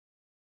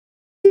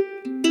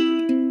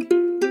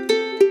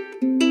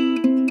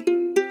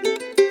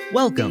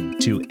Welcome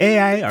to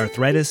AI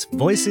Arthritis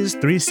Voices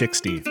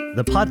 360,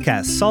 the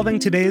podcast solving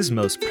today's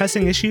most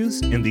pressing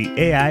issues in the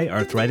AI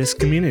arthritis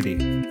community.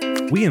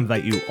 We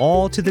invite you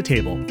all to the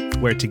table,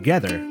 where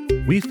together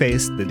we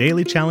face the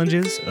daily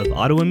challenges of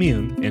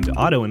autoimmune and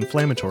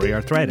autoinflammatory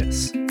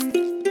arthritis.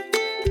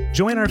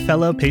 Join our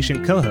fellow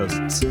patient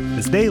co-hosts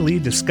as they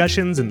lead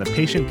discussions in the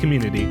patient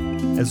community,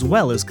 as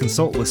well as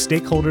consult with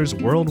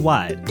stakeholders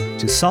worldwide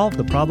to solve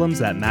the problems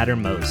that matter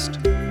most.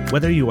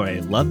 Whether you are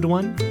a loved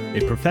one,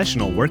 a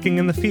professional working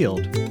in the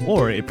field,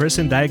 or a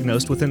person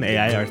diagnosed with an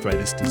AI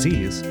arthritis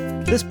disease,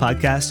 this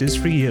podcast is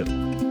for you.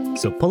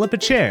 So pull up a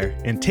chair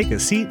and take a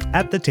seat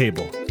at the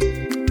table.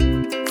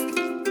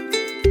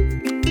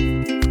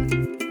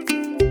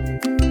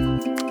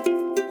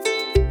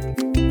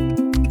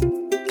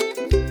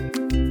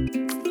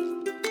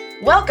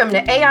 Welcome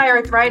to AI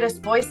Arthritis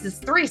Voices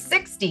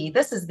 360.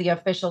 This is the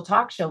official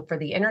talk show for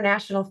the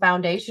International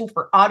Foundation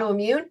for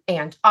Autoimmune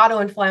and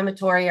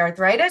Autoinflammatory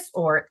Arthritis,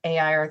 or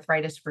AI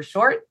Arthritis for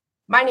short.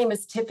 My name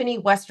is Tiffany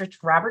Westrich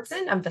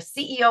Robertson. I'm the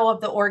CEO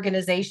of the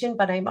organization,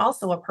 but I'm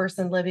also a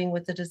person living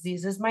with the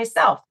diseases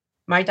myself.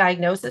 My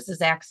diagnosis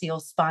is axial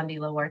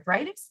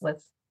spondyloarthritis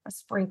with a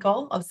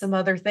sprinkle of some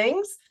other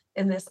things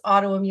in this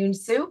autoimmune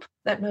soup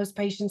that most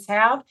patients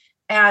have.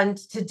 And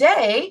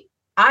today,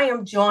 I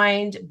am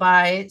joined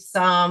by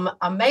some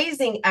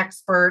amazing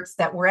experts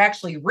that we're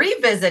actually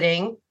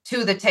revisiting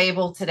to the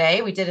table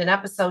today. We did an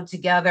episode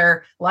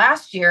together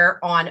last year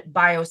on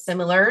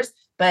biosimilars,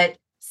 but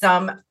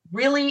some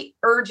really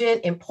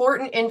urgent,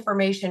 important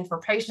information for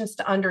patients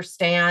to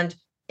understand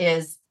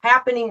is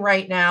happening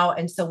right now.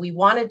 And so we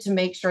wanted to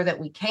make sure that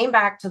we came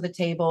back to the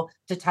table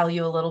to tell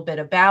you a little bit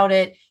about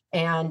it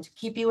and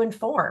keep you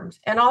informed,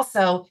 and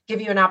also give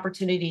you an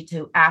opportunity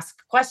to ask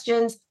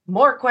questions,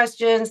 more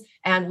questions,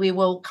 and we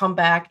will come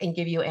back and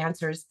give you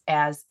answers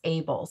as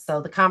able.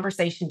 So the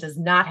conversation does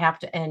not have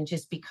to end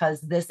just because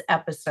this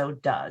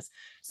episode does.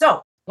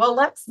 So, well,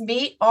 let's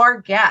meet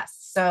our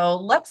guests. So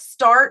let's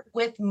start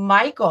with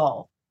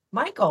Michael.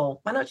 Michael,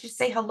 why don't you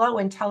say hello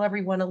and tell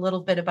everyone a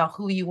little bit about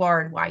who you are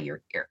and why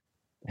you're here?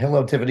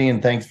 Hello, Tiffany,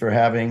 and thanks for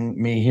having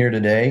me here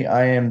today.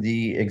 I am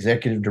the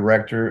Executive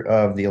Director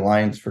of the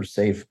Alliance for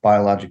Safe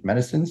Biologic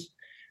Medicines,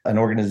 an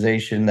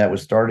organization that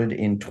was started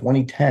in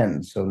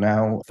 2010, so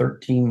now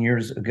 13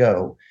 years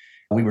ago.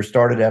 We were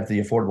started after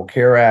the Affordable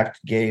Care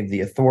Act gave the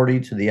authority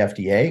to the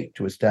FDA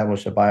to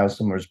establish a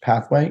biosimilars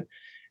pathway,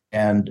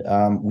 and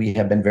we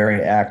have been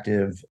very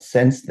active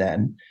since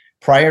then.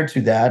 Prior to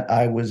that,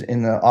 I was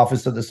in the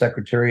Office of the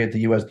Secretary at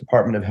the U.S.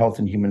 Department of Health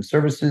and Human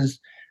Services,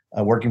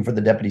 working for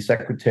the Deputy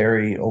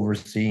Secretary,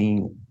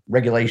 overseeing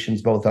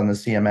regulations both on the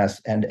CMS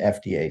and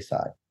FDA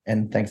side.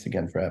 And thanks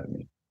again for having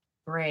me.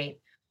 Great.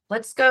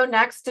 Let's go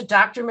next to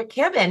Dr.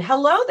 McKibben.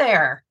 Hello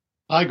there.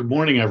 Hi, good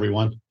morning,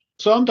 everyone.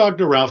 So I'm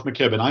Dr. Ralph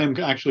McKibben. I am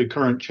actually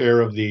current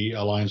chair of the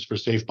Alliance for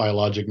Safe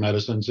Biologic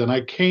Medicines, and I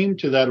came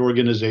to that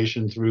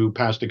organization through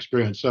past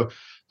experience. So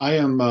I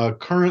am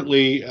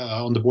currently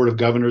on the Board of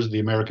Governors of the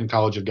American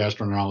College of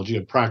Gastroenterology,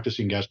 a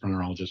practicing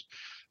gastroenterologist,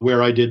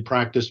 where I did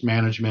practice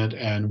management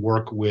and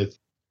work with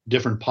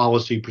different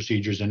policy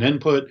procedures and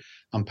input.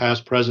 I'm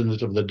past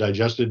president of the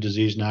Digestive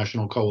Disease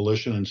National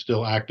Coalition and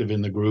still active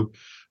in the group,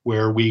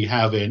 where we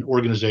have an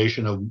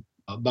organization of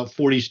about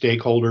 40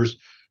 stakeholders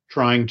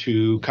trying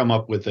to come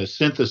up with a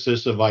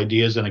synthesis of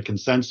ideas and a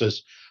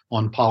consensus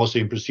on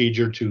policy and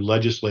procedure to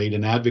legislate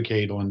and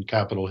advocate on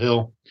Capitol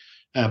Hill.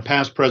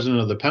 Past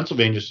president of the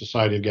Pennsylvania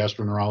Society of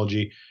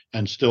Gastroenterology,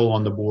 and still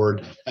on the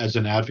board as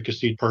an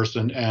advocacy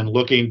person and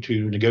looking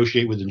to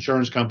negotiate with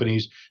insurance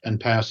companies and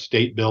pass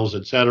state bills,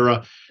 et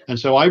cetera. And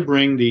so I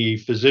bring the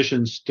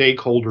physician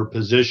stakeholder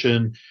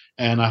position,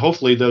 and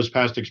hopefully those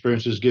past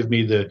experiences give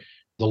me the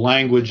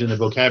language and the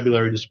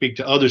vocabulary to speak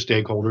to other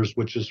stakeholders,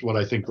 which is what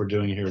I think we're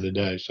doing here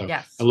today. So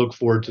yes. I look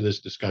forward to this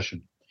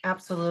discussion.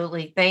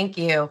 Absolutely. Thank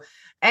you.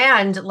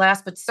 And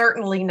last but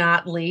certainly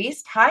not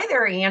least, hi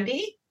there,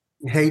 Andy.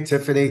 Hey,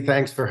 Tiffany,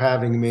 thanks for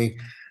having me.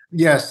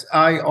 Yes,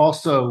 I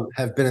also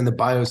have been in the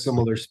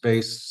biosimilar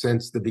space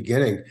since the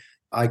beginning.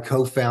 I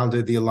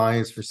co-founded the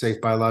Alliance for Safe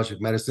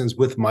Biologic Medicines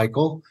with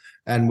Michael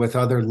and with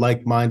other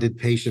like-minded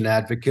patient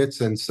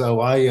advocates. And so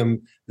I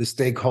am the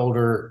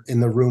stakeholder in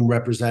the room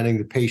representing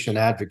the patient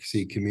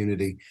advocacy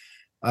community.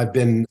 I've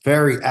been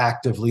very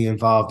actively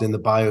involved in the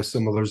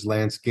biosimilars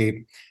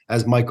landscape.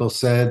 As Michael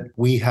said,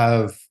 we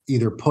have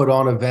either put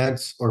on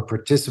events or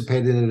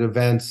participated in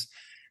events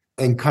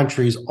in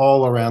countries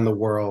all around the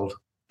world,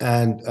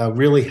 and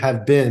really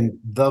have been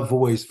the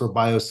voice for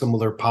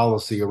biosimilar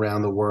policy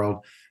around the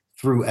world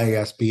through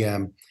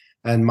ASBM.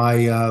 And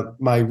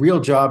my real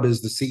job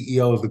is the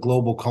CEO of the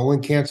Global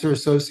Colon Cancer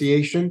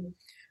Association.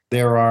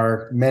 There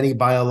are many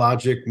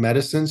biologic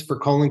medicines for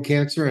colon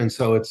cancer, and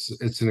so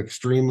it's an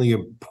extremely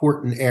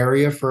important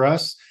area for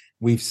us.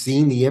 We've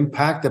seen the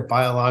impact that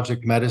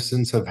biologic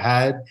medicines have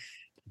had,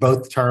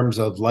 both in terms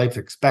of life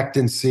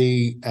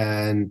expectancy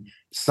and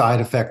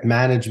side effect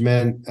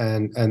management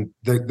and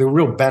the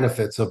real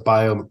benefits of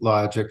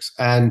biologics.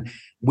 And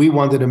we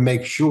wanted to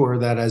make sure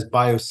that as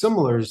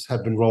biosimilars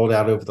have been rolled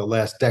out over the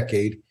last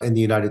decade in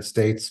the United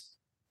States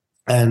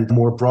and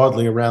more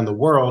broadly around the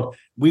world,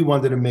 we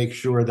wanted to make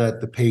sure that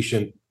the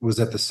patient was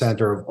at the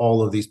center of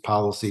all of these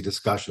policy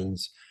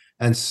discussions.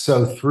 And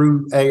so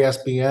through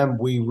ASBM,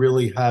 we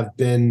really have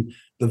been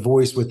the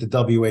voice with the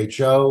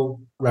WHO,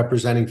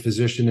 representing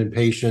physician and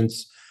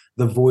patients,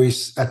 the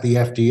voice at the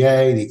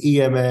FDA, the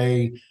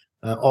EMA,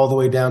 all the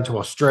way down to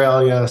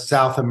Australia,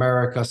 South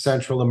America,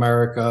 Central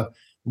America.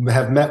 We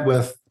have met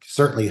with,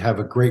 certainly have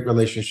a great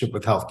relationship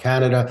with Health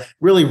Canada,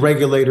 really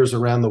regulators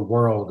around the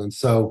world. And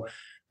so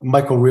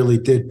Michael really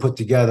did put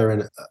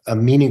together a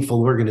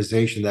meaningful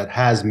organization that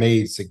has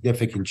made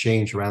significant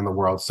change around the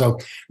world. So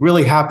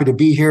really happy to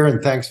be here,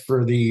 and thanks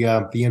for the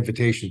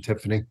invitation,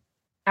 Tiffany.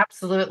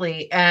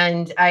 Absolutely.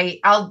 And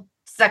I'll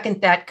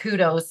second that.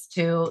 Kudos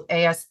to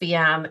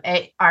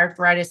ASBM.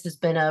 Arthritis has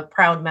been a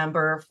proud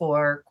member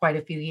for quite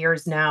a few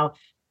years now.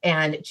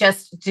 And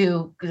just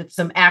do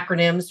some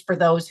acronyms for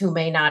those who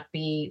may not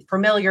be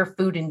familiar: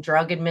 Food and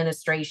Drug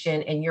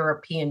Administration and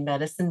European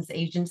Medicines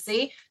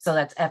Agency. So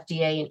that's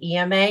FDA and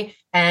EMA.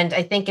 And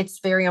I think it's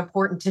very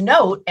important to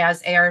note,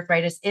 as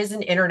Arthritis is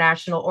an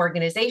international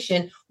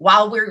organization,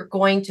 while we're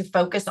going to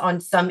focus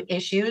on some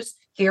issues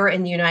here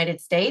in the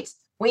United States,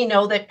 we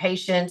know that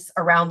patients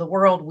around the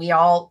world, we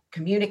all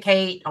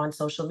communicate on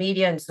social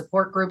media and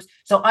support groups.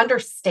 So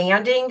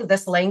understanding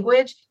this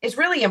language is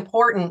really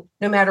important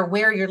no matter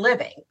where you're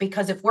living,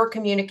 because if we're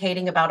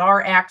communicating about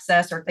our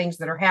access or things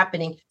that are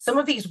happening, some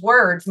of these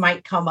words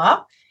might come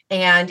up.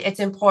 And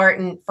it's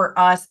important for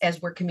us, as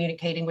we're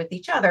communicating with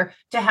each other,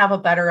 to have a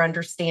better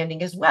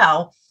understanding as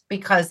well,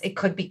 because it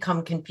could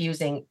become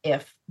confusing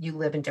if you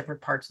live in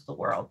different parts of the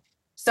world.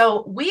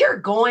 So we are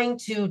going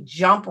to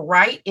jump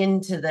right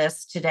into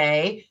this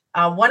today.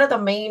 One of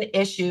the main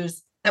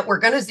issues that we're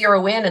going to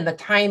zero in, and the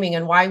timing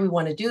and why we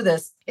want to do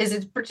this, is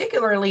it's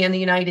particularly in the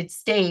United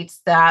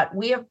States that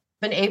we have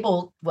been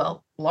able,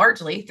 well,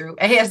 largely through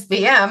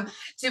ASBM,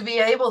 to be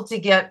able to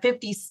get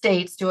 50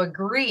 states to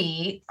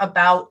agree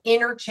about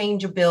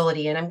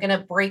interchangeability. And I'm going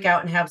to break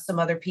out and have some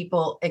other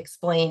people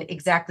explain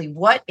exactly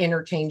what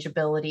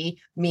interchangeability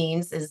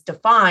means, is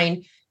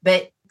defined,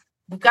 but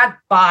we've got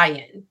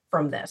buy-in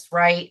from this,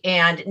 right?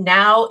 And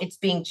now it's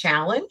being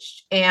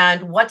challenged.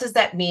 And what does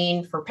that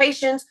mean for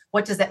patients?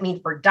 What does that mean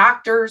for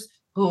doctors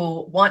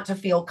who want to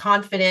feel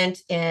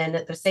confident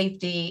in the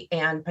safety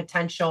and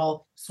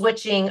potential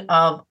switching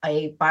of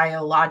a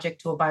biologic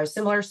to a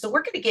biosimilar? So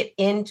we're going to get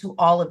into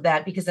all of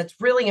that, because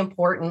that's really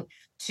important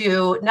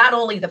to not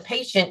only the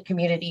patient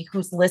community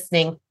who's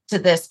listening to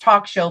this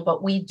talk show,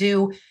 but we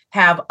do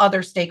have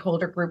other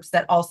stakeholder groups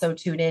that also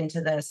tune into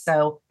this.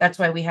 So that's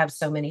why we have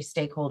so many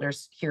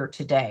stakeholders here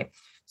today.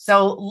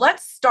 So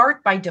let's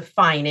start by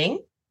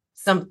defining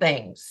some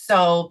things.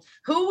 So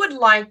who would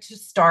like to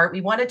start? We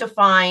want to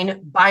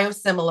define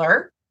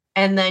biosimilar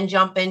and then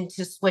jump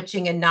into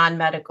switching and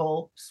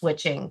non-medical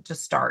switching to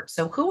start.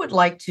 So who would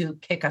like to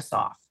kick us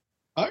off?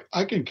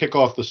 I can kick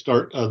off the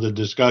start of the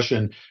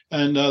discussion.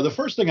 And the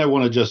first thing I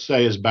want to just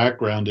say as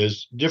background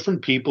is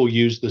different people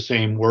use the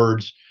same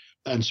words,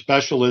 and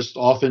specialists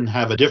often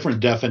have a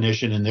different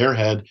definition in their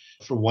head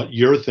from what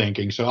you're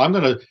thinking. So I'm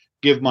going to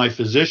give my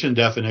physician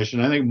definition.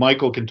 I think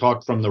Michael can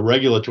talk from the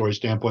regulatory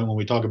standpoint when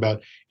we talk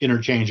about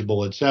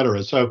interchangeable, et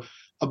cetera. So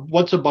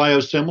what's a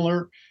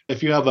biosimilar?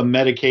 If you have a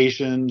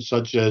medication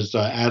such as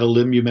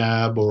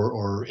adalimumab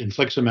or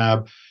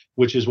infliximab,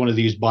 which is one of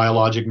these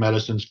biologic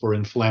medicines for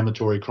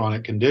inflammatory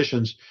chronic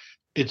conditions,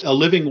 it's a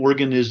living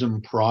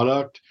organism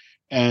product,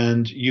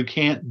 and you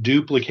can't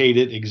duplicate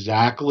it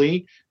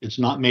exactly. It's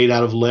not made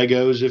out of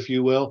Legos, if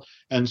you will.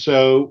 And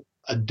so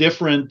a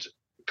different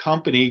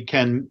company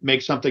can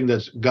make something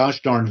that's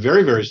gosh darn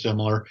very, very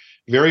similar,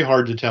 very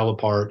hard to tell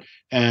apart,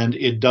 and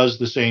it does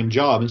the same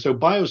job. And so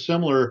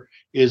biosimilar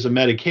is a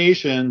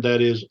medication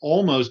that is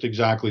almost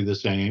exactly the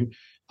same,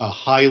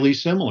 highly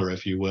similar,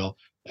 if you will.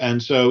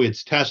 And so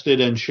it's tested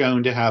and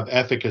shown to have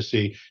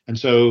efficacy. And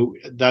so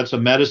that's a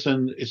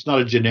medicine. It's not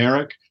a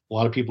generic. A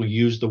lot of people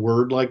use the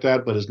word like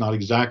that, but it's not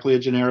exactly a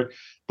generic.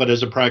 But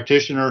as a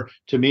practitioner,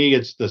 to me,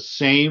 it's the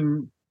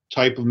same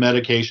type of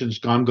medications.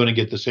 I'm going to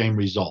get the same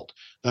result.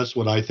 That's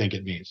what I think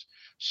it means.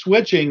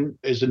 Switching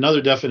is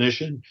another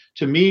definition.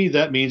 To me,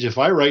 that means if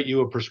I write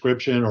you a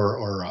prescription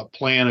or a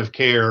plan of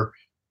care,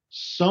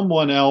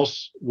 someone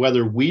else,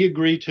 whether we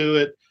agree to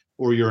it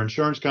or your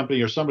insurance company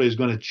or somebody, is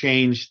going to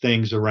change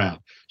things around.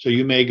 So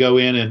you may go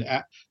in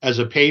and, as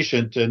a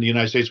patient in the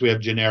United States, we have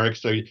generics.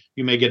 So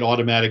you may get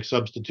automatic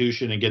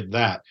substitution and get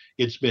that.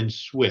 It's been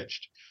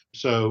switched.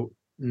 So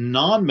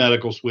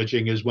non-medical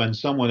switching is when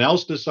someone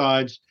else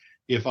decides.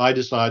 If I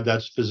decide,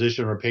 that's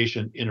physician or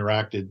patient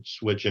interacted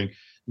switching.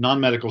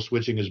 Non-medical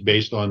switching is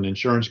based on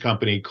insurance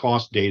company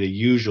cost data.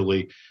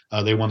 Usually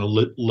they want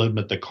to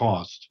limit the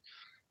cost.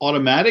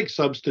 Automatic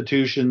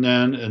substitution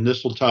then, and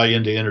this will tie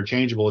into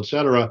interchangeable, et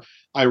cetera.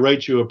 I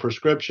write you a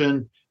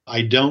prescription.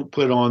 I don't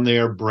put on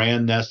there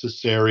brand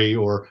necessary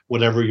or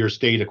whatever your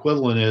state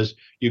equivalent is.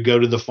 You go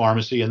to the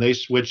pharmacy and they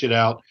switch it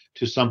out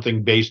to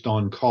something based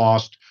on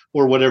cost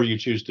or whatever you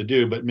choose to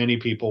do, but many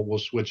people will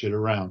switch it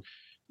around.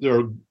 There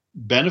are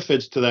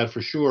benefits to that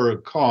for sure.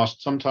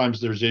 Cost. Sometimes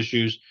there's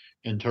issues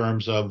in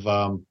terms of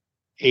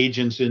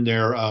agents in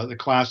there. The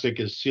classic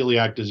is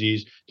celiac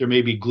disease. There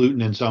may be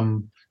gluten in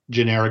some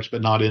generics,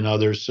 but not in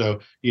others. So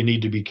you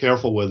need to be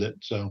careful with it.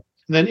 So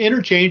and then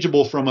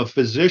interchangeable from a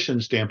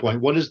physician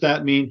standpoint. What does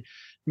that mean?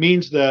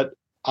 Means that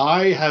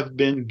I have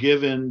been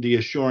given the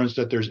assurance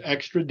that there's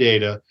extra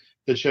data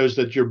that shows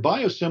that your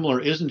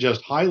biosimilar isn't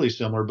just highly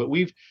similar, but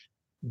we've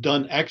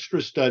done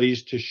extra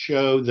studies to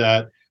show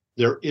that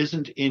there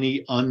isn't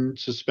any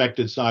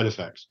unsuspected side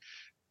effects.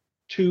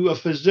 To a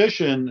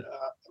physician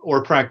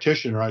or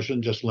practitioner, I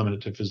shouldn't just limit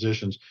it to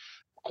physicians,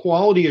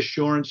 quality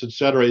assurance, et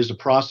cetera, is a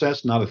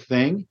process, not a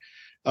thing.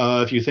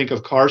 If you think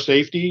of car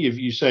safety, if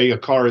you say a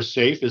car is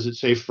safe, is it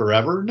safe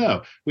forever?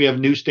 No. We have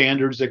new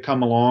standards that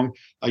come along.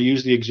 I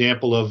use the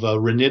example of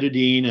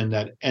ranitidine and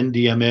that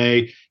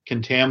NDMA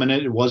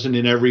contaminant. It wasn't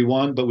in every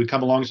one, but we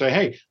come along and say,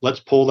 hey, let's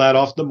pull that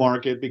off the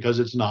market because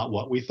it's not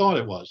what we thought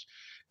it was.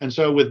 And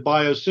so with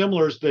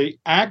biosimilars, the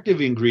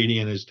active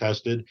ingredient is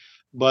tested,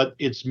 but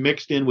it's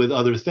mixed in with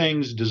other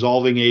things,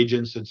 dissolving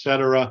agents, et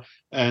cetera.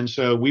 And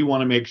so we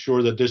want to make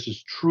sure that this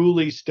is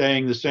truly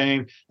staying the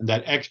same, and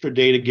that extra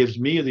data gives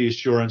me the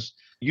assurance.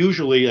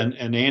 Usually, and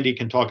Andy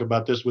can talk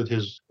about this with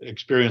his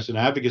experience in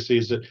advocacy,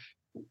 is that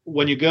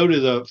when you go to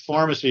the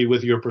pharmacy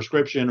with your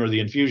prescription or the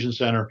infusion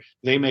center,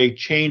 they may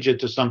change it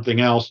to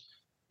something else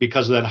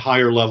because of that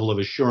higher level of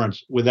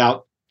assurance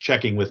without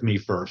checking with me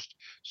first.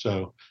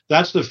 So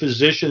that's the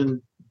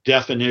physician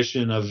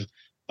definition of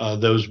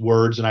those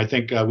words. And I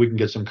think we can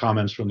get some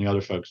comments from the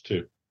other folks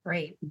too.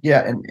 Great.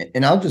 Yeah,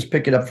 and I'll just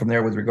pick it up from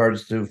there with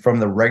regards to from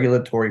the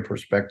regulatory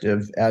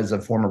perspective as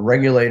a former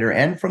regulator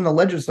and from the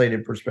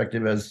legislative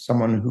perspective as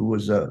someone who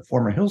was a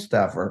former Hill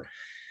staffer.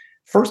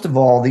 First of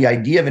all, the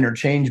idea of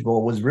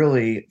interchangeable was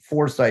really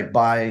foresight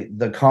by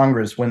the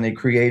Congress when they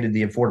created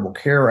the Affordable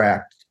Care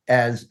Act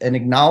as an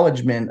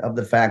acknowledgement of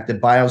the fact that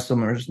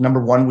biosimilars,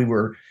 number one, we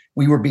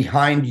were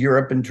behind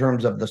Europe in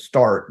terms of the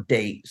start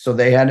date. So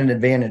they had an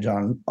advantage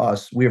on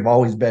us. We have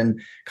always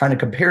been kind of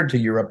compared to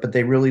Europe, but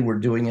they really were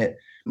doing it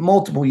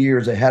multiple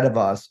years ahead of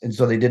us. And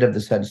so they did have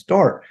this head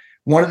start.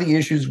 One of the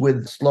issues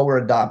with slower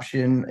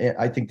adoption,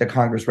 I think the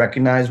Congress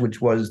recognized,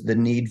 which was the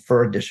need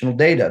for additional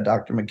data.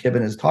 Dr.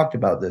 McKibben has talked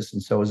about this,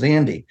 and so has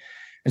Andy.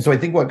 And so I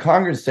think what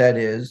Congress said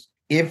is,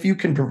 if you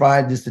can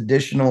provide this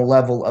additional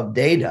level of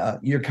data,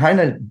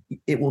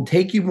 it will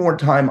take you more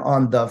time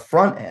on the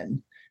front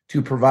end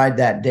to provide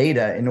that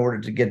data in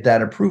order to get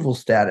that approval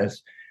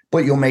status.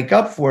 But you'll make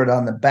up for it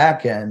on the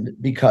back end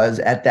because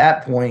at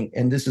that point,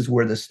 and this is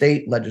where the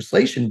state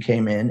legislation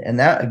came in, and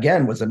that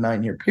again was a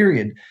 9-year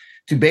period,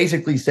 to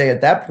basically say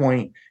at that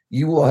point,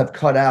 you will have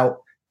cut out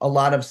a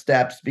lot of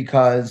steps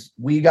because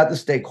we got the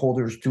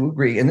stakeholders to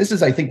agree. And this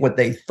is, I think, what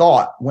they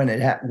thought when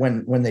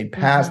they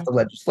passed the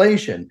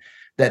legislation,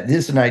 that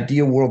this in an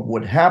ideal world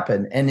would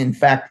happen. And in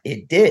fact,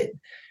 it did.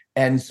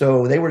 And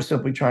so they were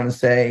simply trying to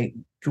say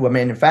to a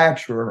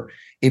manufacturer,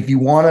 if you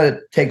want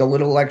to take a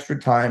little extra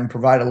time,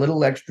 provide a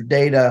little extra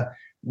data,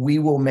 we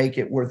will make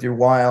it worth your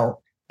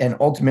while. And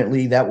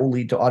ultimately, that will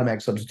lead to automatic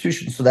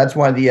substitution. So that's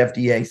why the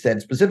FDA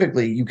said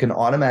specifically, you can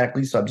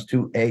automatically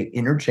substitute a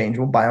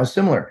interchangeable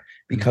biosimilar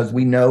because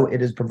we know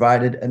it has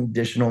provided an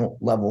additional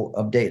level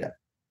of data.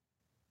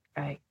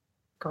 Okay,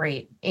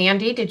 great.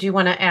 Andy, did you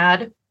want to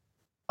add?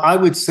 I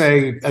would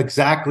say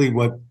exactly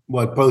what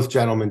both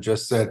gentlemen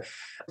just said.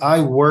 I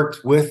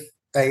worked with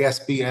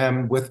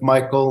ASBM, with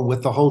Michael,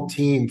 with the whole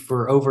team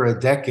for over a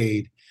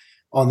decade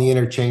on the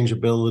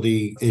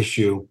interchangeability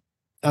issue.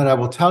 And I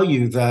will tell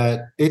you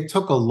that it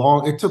took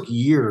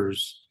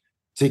years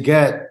to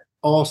get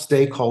all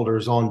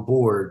stakeholders on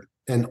board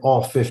in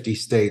all 50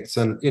 states.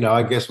 And,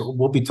 I guess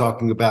we'll be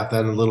talking about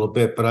that in a little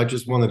bit, but I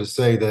just wanted to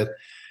say that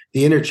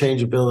the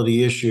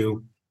interchangeability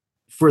issue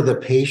for the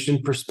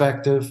patient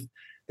perspective,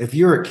 if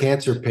you're a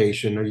cancer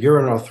patient or you're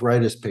an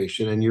arthritis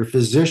patient and your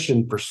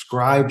physician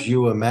prescribes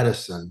you a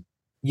medicine,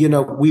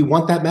 we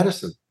want that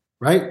medicine,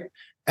 right?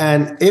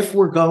 And if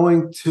we're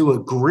going to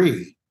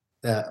agree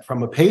that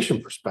from a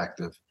patient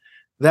perspective,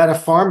 that a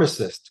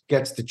pharmacist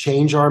gets to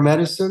change our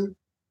medicine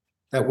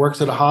that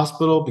works at a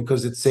hospital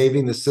because it's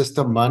saving the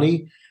system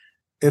money,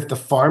 if the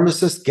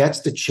pharmacist gets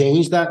to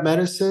change that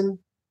medicine,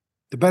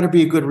 there better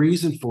be a good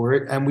reason for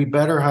it. And we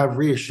better have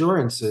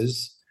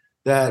reassurances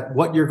that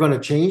what you're going to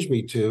change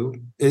me to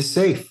is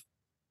safe.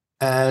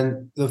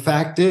 And the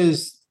fact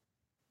is,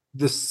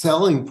 the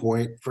selling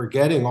point for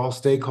getting all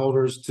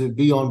stakeholders to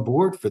be on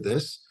board for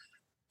this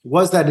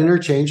was that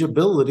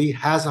interchangeability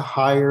has a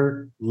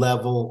higher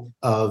level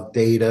of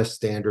data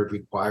standard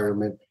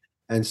requirement.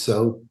 And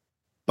so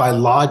by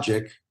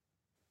logic,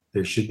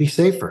 they should be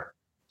safer.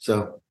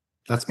 So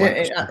that's my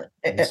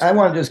perspective. I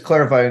want to just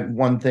clarify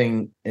one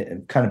thing,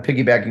 kind of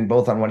piggybacking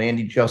both on what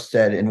Andy just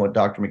said and what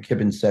Dr.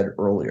 McKibben said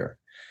earlier.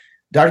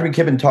 Dr.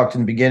 McKibben talked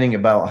in the beginning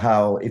about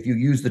how if you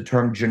use the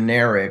term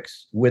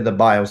generics with a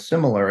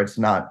biosimilar, it's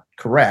not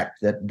correct.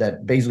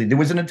 That basically there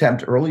was an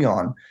attempt early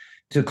on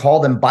to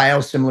call them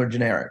biosimilar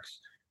generics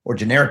or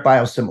generic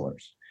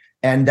biosimilars.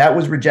 And that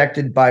was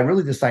rejected by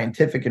really the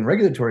scientific and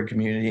regulatory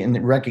community in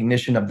the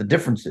recognition of the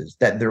differences,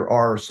 that there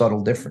are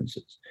subtle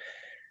differences.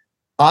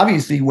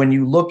 Obviously, when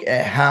you look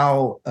at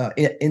how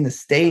in the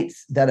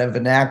states that have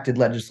enacted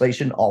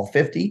legislation, all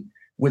 50,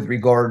 with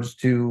regards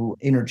to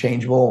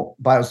interchangeable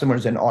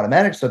biosimilars and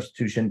automatic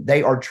substitution,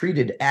 they are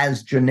treated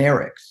as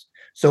generics.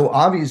 So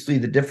obviously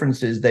the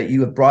difference is that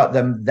you have brought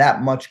them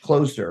that much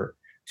closer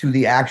to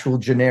the actual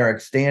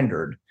generic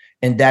standard,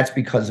 and that's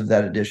because of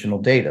that additional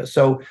data.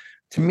 So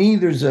to me,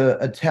 there's an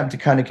attempt to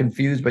kind of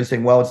confuse by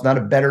saying, well, it's not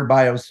a better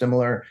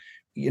biosimilar,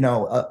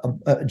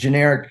 a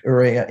generic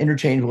or a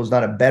interchangeable is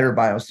not a better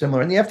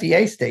biosimilar. And the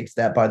FDA states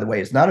that, by the way,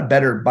 it's not a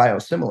better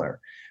biosimilar.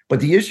 But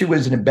the issue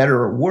isn't a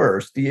better or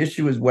worse. The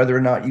issue is whether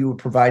or not you have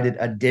provided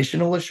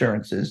additional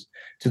assurances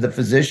to the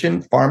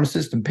physician,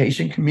 pharmacist, and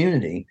patient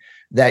community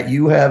that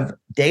you have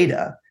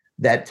data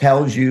that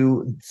tells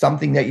you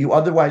something that you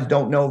otherwise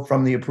don't know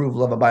from the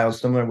approval of a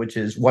biosimilar, which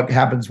is what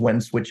happens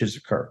when switches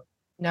occur.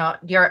 No,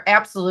 you're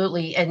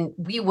absolutely. And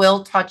we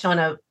will touch on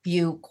a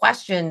few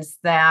questions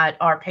that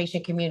our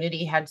patient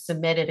community had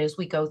submitted as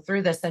we go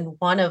through this. And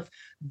one of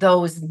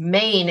those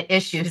main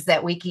issues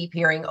that we keep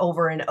hearing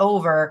over and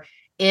over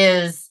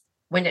is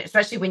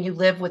especially when you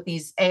live with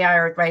these AI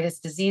arthritis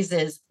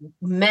diseases,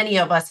 many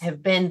of us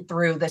have been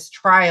through this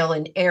trial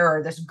and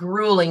error, this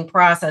grueling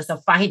process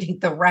of finding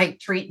the right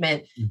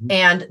treatment. Mm-hmm.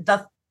 And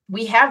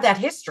we have that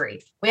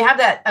history. We have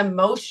that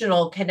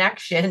emotional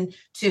connection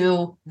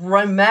to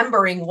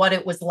remembering what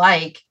it was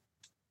like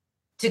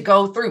to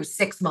go through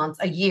 6 months,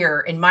 a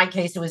year. In my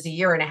case, it was a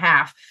year and a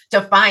half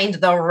to find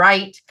the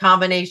right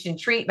combination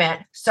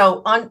treatment.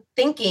 So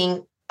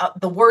thinking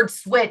the word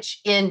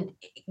switch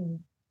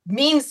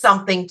means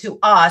something to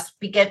us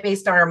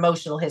based on our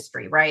emotional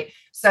history, right?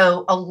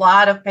 So a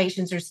lot of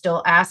patients are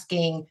still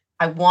asking,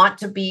 I want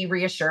to be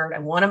reassured. I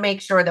want to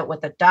make sure that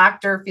what the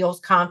doctor feels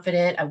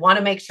confident. I want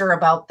to make sure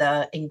about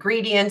the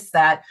ingredients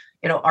that,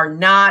 are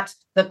not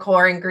the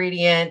core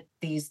ingredient,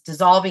 these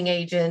dissolving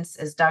agents,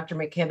 as Dr.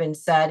 McKibben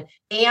said,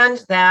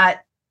 and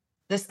that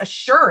this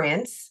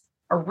assurance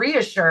or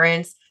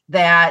reassurance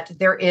that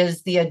there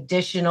is the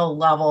additional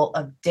level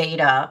of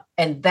data.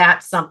 And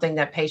that's something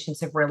that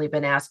patients have really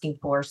been asking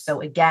for. So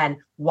again,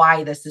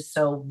 why this is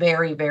so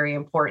very, very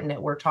important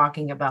that we're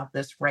talking about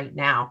this right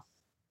now.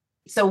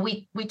 So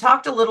we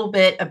talked a little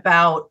bit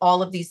about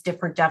all of these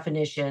different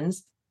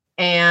definitions,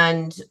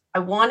 and I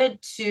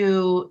wanted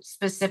to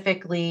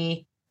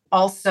specifically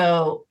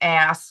also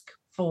ask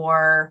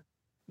for,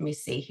 let me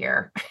see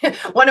here.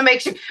 I want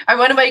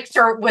to make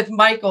sure with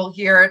Michael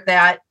here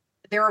that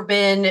there have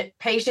been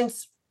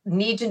patients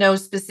need to know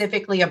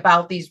specifically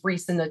about these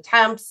recent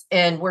attempts,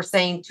 and we're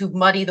saying to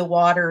muddy the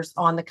waters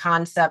on the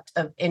concept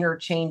of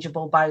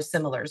interchangeable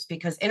biosimilars,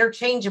 because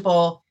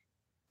interchangeable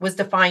was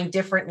defined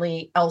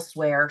differently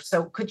elsewhere.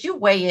 So could you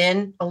weigh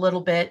in a little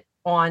bit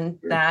on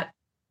that?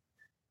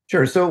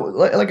 Sure. So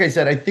like I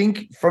said, I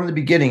think from the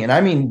beginning, and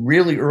I mean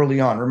really early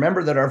on,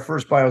 remember that our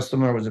first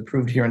biosimilar was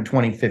approved here in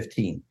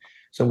 2015.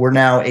 So we're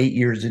now 8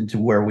 years into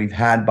where we've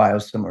had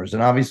biosimilars.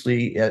 And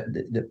obviously,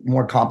 the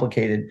more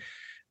complicated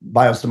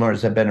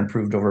biosimilars have been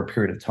approved over a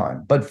period of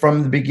time. But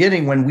from the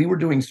beginning, when we were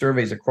doing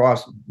surveys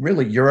across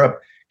really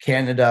Europe,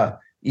 Canada,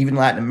 even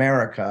Latin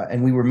America,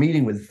 and we were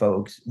meeting with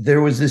folks,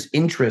 there was this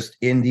interest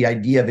in the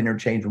idea of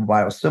interchangeable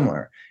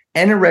biosimilar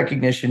and a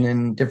recognition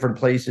in different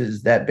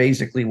places that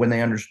basically when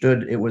they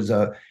understood it was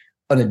an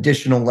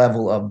additional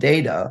level of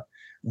data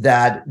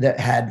that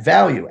had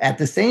value. At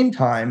the same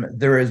time,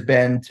 there has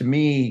been, to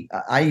me,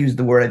 I used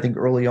the word, I think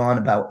early on,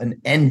 about an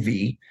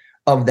envy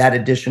of that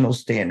additional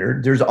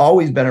standard. There's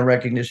always been a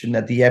recognition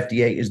that the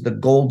FDA is the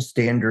gold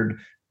standard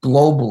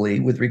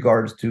globally with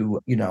regards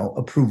to,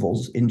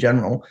 approvals in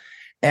general.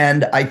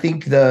 And I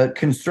think the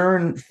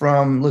concern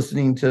from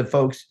listening to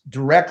folks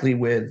directly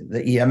with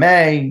the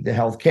EMA, the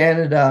Health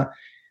Canada,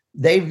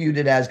 they viewed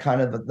it as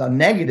kind of a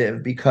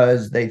negative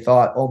because they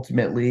thought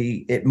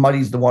ultimately it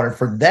muddies the water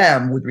for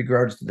them with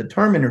regards to the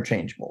term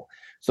interchangeable.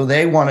 So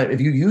they want to, if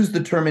you use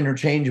the term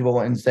interchangeable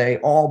and say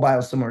all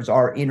biosimilars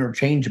are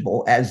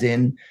interchangeable, as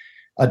in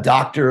a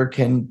doctor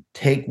can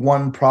take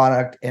one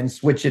product and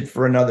switch it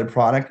for another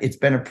product. It's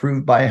been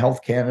approved by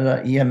Health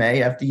Canada, EMA,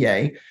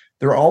 FDA.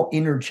 They're all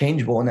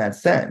interchangeable in that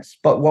sense.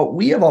 But what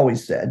we have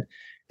always said,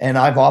 and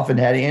I've often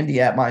had Andy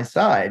at my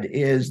side,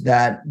 is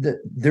that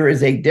there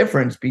is a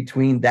difference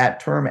between that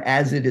term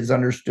as it is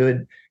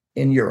understood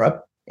in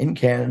Europe, in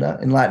Canada,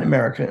 in Latin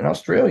America, in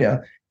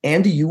Australia,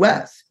 and the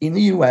US. In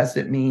the US,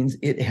 it means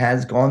it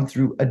has gone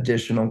through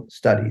additional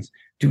studies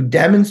to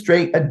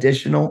demonstrate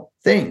additional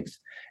things.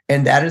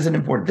 And that is an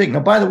important thing.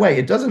 Now, by the way,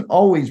 it doesn't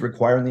always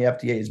require, and the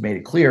FDA has made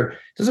it clear,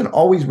 it doesn't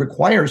always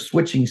require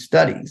switching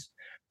studies.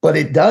 But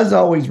it does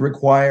always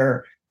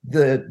require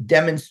the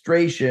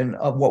demonstration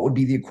of what would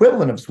be the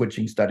equivalent of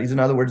switching studies. In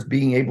other words,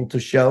 being able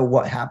to show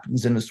what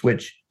happens in a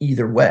switch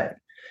either way.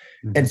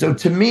 Mm-hmm. And so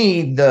to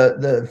me,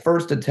 the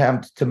first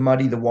attempt to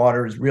muddy the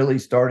waters really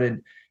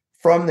started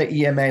from the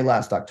EMA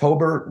last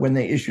October when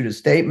they issued a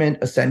statement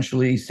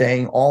essentially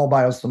saying all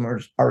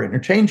biosimilars are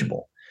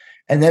interchangeable.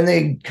 And then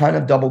they kind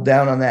of doubled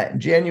down on that in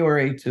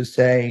January to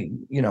say,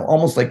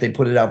 almost like they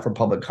put it out for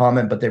public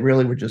comment, but they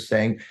really were just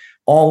saying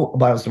all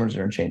biosimilars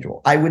are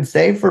interchangeable. I would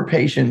say for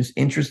patients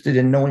interested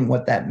in knowing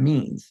what that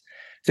means,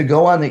 to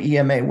go on the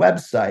EMA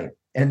website,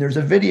 and there's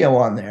a video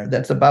on there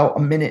that's about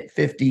 1 minute,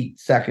 50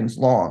 seconds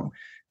long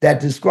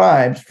that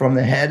describes from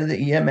the head of the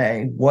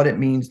EMA what it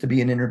means to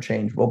be an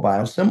interchangeable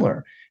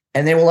biosimilar.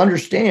 And they will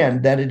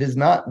understand that it is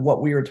not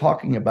what we are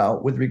talking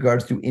about with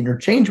regards to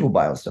interchangeable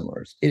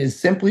biosimilars. It is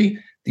simply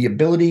the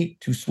ability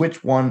to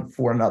switch one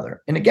for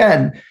another. And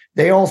again,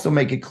 they also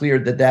make it clear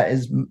that that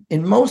is,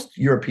 in most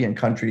European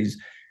countries,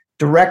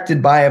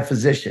 directed by a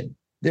physician.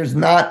 There's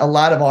not a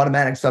lot of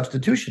automatic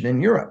substitution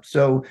in Europe.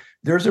 So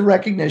there's a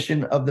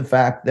recognition of the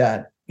fact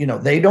that,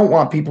 they don't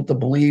want people to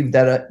believe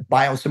that a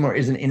biosimilar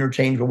isn't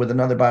interchangeable with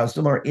another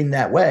biosimilar in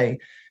that way.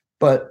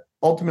 But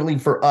ultimately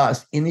for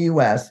us in the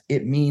US,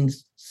 it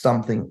means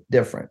something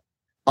different.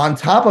 On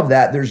top of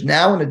that, there's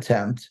now an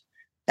attempt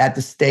at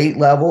the state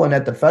level and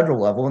at the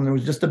federal level, and there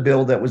was just a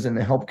bill that was in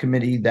the Health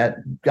Committee that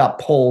got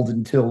pulled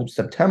until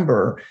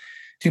September,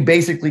 to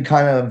basically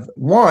kind of,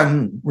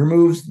 one,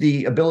 removes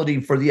the ability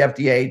for the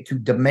FDA to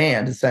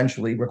demand,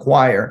 essentially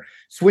require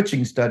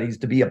switching studies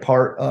to be a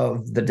part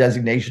of the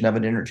designation of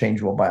an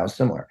interchangeable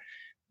biosimilar.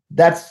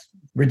 That's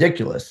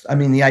ridiculous. I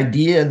mean, the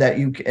idea that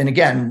and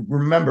again,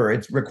 remember,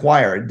 it's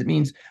required. It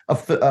means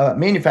a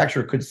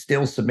manufacturer could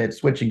still submit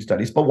switching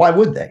studies, but why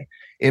would they?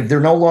 If they're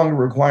no longer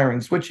requiring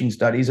switching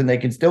studies and they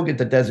can still get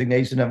the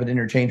designation of an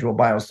interchangeable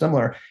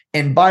biosimilar.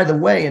 And by the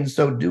way, in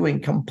so doing,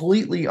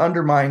 completely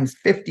undermines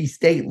 50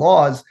 state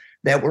laws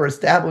that were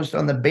established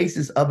on the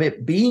basis of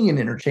it being an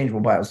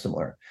interchangeable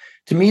biosimilar.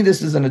 To me,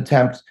 this is an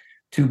attempt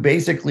to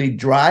basically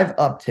drive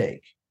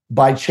uptake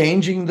by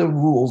changing the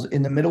rules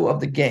in the middle of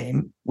the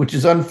game, which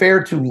is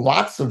unfair to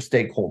lots of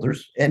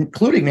stakeholders,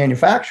 including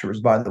manufacturers,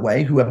 by the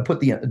way, who have put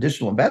the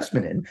additional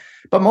investment in,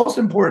 but most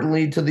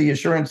importantly, to the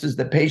assurances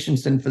that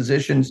patients and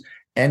physicians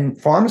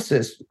and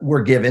pharmacists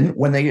were given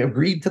when they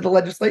agreed to the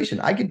legislation.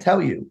 I can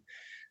tell you,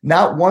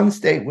 not one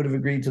state would have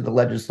agreed to the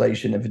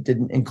legislation if it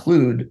didn't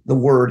include the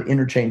word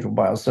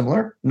interchangeable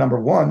biosimilar, number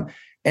one.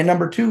 And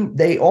number two,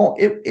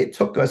 it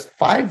took us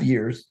 5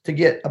 years to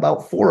get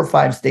about 4 or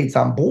 5 states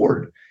on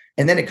board.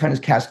 And then it kind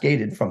of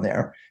cascaded from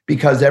there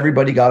because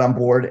everybody got on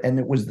board, and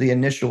it was the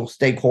initial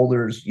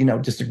stakeholders,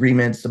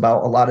 disagreements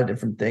about a lot of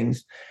different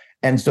things.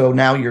 And so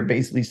now you're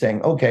basically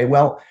saying, okay,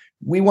 well,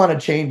 we want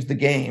to change the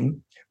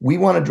game. We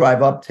want to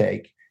drive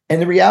uptake.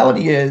 And the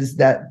reality is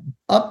that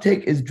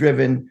uptake is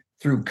driven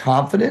through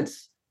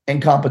confidence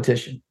and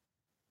competition.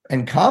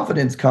 And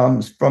confidence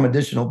comes from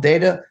additional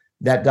data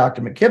that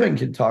Dr. McKibben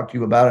can talk to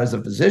you about as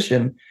a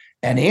physician,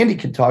 and Andy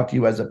can talk to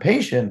you as a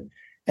patient.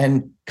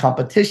 And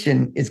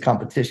competition is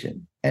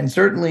competition. And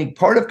certainly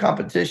part of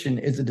competition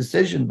is a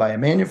decision by a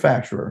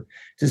manufacturer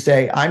to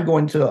say, I'm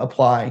going to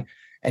apply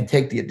and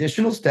take the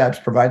additional steps,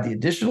 provide the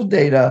additional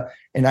data.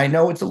 And I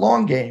know it's a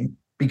long game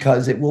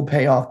because it will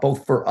pay off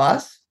both for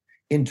us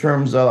in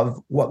terms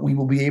of what we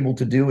will be able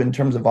to do in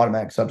terms of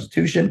automatic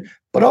substitution,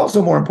 but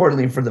also more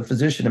importantly for the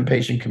physician and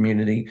patient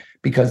community,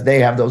 because they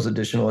have those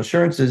additional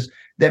assurances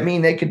that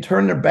mean they can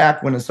turn their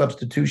back when a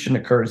substitution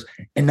occurs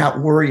and not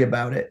worry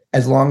about it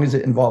as long as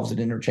it involves an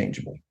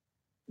interchangeable.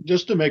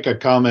 Just to make a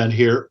comment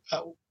here,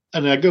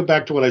 and I go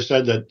back to what I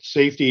said, that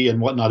safety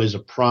and whatnot is a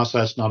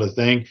process, not a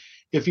thing.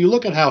 If you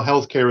look at how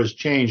healthcare has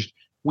changed,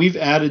 we've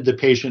added the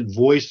patient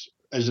voice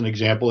as an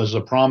example, as a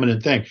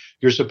prominent thing.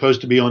 You're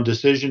supposed to be on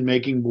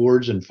decision-making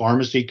boards and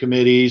pharmacy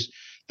committees,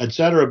 et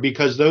cetera,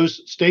 because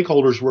those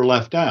stakeholders were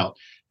left out.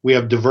 We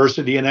have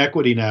diversity and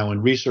equity now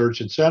in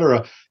research, et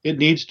cetera. It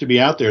needs to be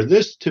out there.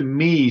 This, to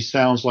me,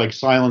 sounds like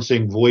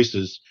silencing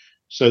voices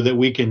so that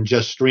we can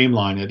just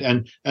streamline it.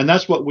 And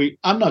that's what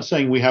I'm not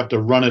saying we have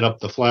to run it up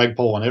the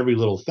flagpole on every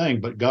little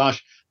thing, but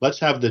gosh, let's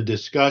have the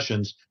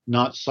discussions,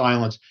 not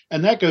silence.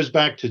 And that goes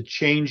back to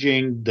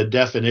changing the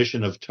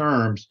definition of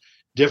terms.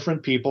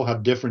 Different people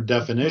have different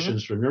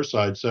definitions from your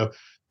side. So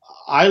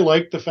I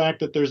like the fact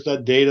that there's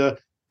that data,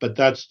 but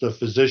that's the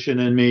physician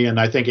in me. And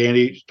I think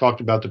Andy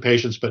talked about the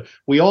patients, but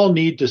we all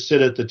need to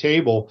sit at the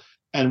table.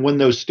 And when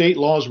those state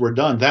laws were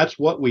done, that's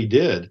what we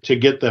did to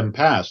get them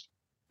passed.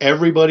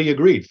 Everybody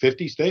agreed,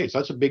 50 states,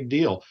 that's a big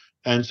deal.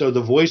 And so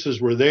the voices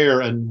were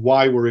there, and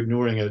why we're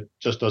ignoring it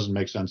just doesn't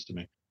make sense to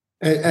me.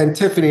 And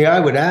Tiffany,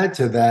 I would add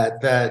to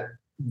that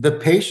the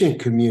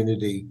patient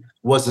community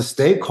was a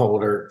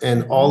stakeholder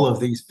in all of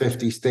these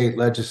 50 state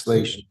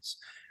legislations.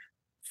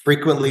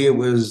 Frequently, it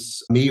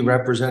was me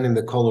representing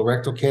the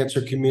colorectal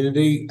cancer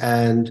community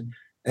and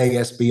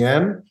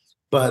ASBM,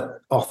 but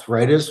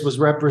arthritis was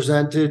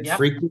represented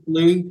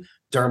frequently,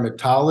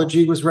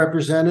 dermatology was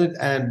represented,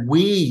 and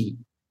we,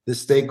 the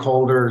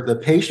stakeholder, the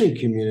patient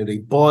community,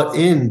 bought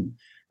in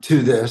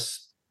to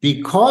this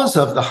because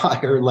of the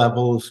higher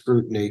level of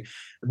scrutiny.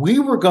 We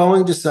were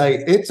going to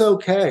say it's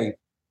okay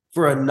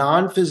for a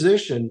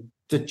non-physician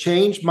to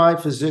change my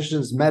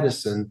physician's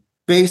medicine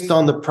based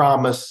on the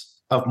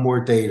promise of more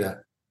data.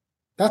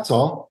 That's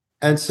all.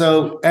 And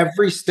so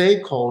every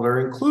stakeholder,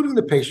 including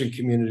the patient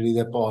community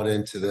that bought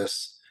into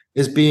this,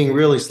 is being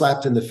really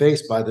slapped in the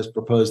face by this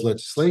proposed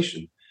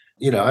legislation.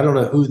 I don't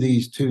know who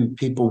these two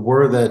people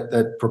were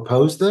that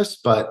proposed this,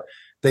 but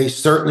they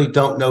certainly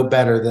don't know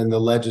better than the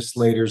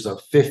legislators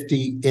of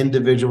 50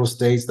 individual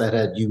states that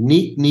had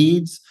unique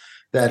needs,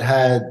 that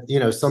had,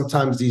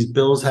 sometimes these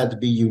bills had to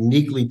be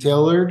uniquely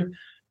tailored.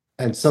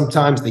 And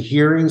sometimes the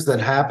hearings that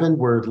happened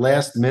were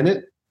last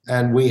minute,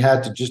 and we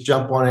had to just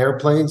jump on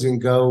airplanes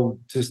and go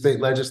to state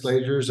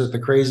legislatures at the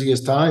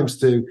craziest times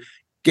to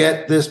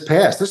get this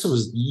passed. This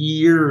was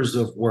years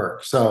of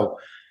work. So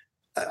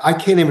I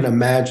can't even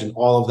imagine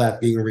all of that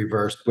being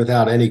reversed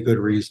without any good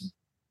reason.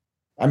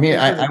 I mean,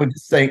 I would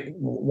just say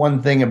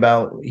one thing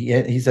about,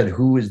 he said,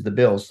 who is the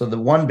bill? So the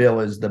one bill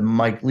is the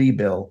Mike Lee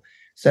bill,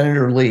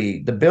 Senator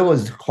Lee. The bill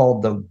is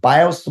called the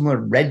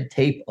Biosimilar Red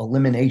Tape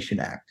Elimination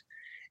Act.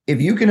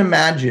 If you can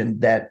imagine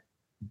that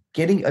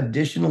getting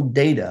additional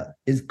data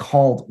is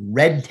called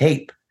red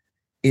tape,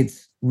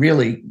 it's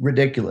really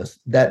ridiculous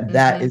that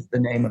that is the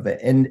name of it.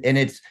 And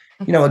it's,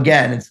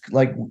 again, it's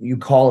like you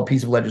call a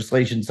piece of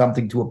legislation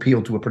something to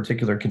appeal to a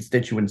particular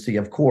constituency,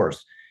 of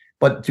course.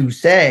 But to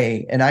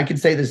say, and I can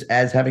say this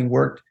as having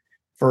worked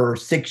for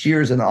 6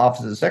 years in the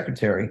office of the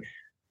secretary,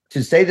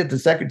 to say that the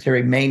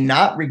secretary may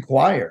not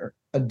require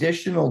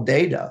additional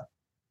data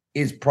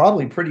is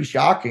probably pretty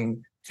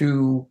shocking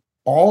to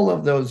all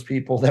of those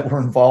people that were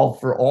involved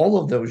for all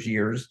of those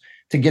years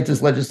to get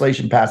this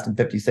legislation passed in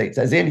 50 states.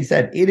 As Andy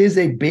said, it is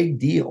a big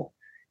deal.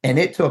 And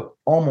it took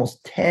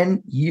almost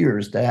 10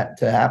 years to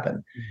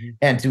happen.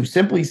 And to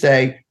simply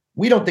say,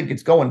 we don't think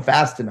it's going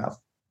fast enough,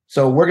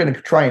 so we're going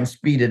to try and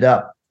speed it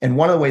up. And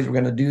one of the ways we're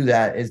going to do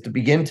that is to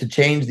begin to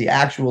change the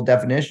actual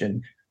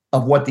definition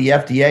of what the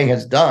FDA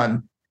has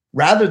done,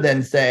 rather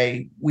than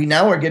say, we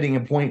now are getting a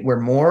point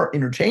where more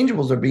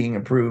interchangeables are being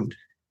approved,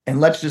 and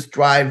let's just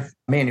drive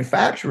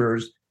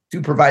manufacturers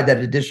to provide that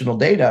additional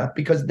data,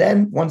 because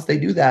then once they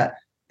do that,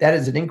 that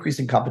is an increase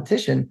in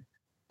competition,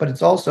 but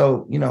it's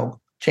also,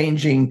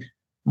 changing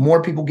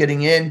more people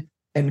getting in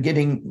and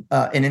getting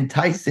and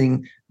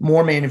enticing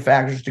more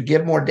manufacturers to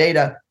give more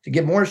data, to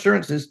give more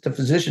assurances to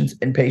physicians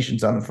and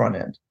patients on the front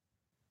end.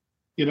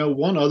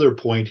 One other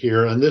point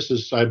here, and this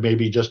is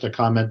maybe just a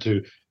comment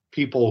to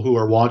people who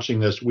are watching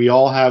this. We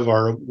all have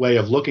our way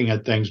of looking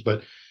at things,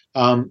 but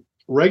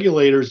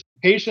regulators,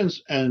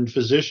 patients, and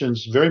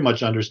physicians very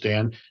much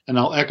understand, and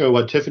I'll echo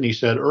what Tiffany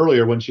said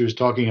earlier when she was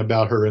talking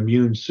about her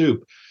immune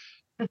soup.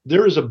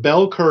 There is a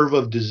bell curve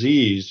of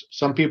disease.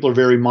 Some people are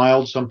very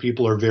mild, some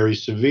people are very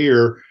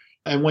severe.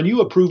 And when you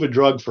approve a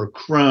drug for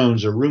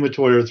Crohn's or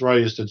rheumatoid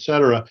arthritis, et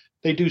cetera,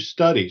 they do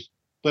studies.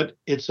 But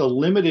it's a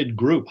limited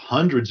group,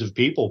 hundreds of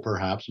people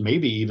perhaps,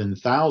 maybe even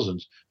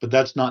thousands, but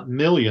that's not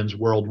millions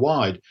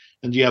worldwide.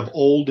 And you have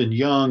old and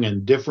young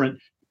and different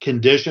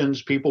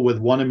conditions. People with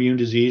one immune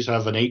disease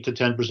have an 8 to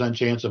 10%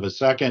 chance of a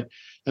second.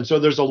 And so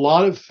there's a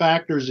lot of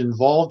factors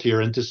involved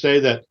here. And to say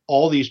that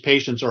all these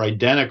patients are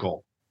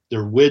identical,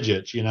 they're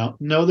widgets,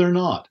 no, they're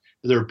not.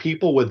 There are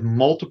people with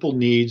multiple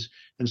needs.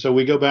 And so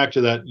we go back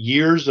to that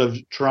years of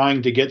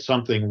trying to get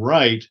something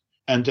right,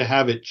 and to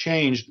have it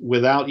changed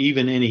without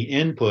even any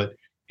input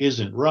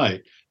isn't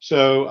right.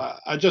 So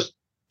I just,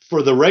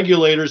 for the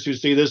regulators who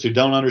see this, who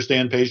don't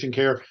understand patient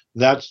care,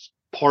 that's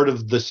part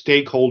of the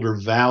stakeholder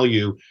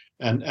value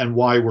and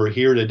why we're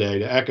here today,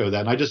 to echo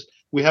that. And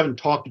we haven't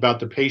talked about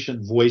the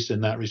patient voice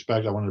in that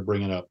respect. I wanted to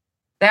bring it up.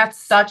 That's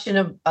such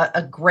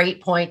a great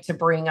point to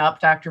bring up,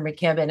 Dr.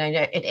 McKibben. And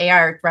at AI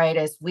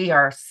Arthritis, we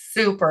are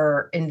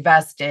super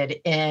invested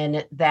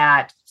in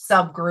that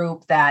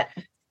subgroup that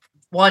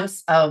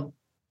wants a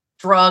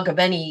drug of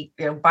any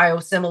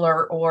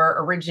biosimilar or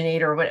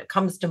originator when it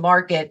comes to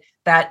market,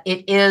 that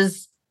it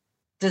is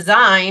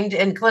designed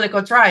in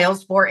clinical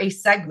trials for a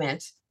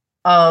segment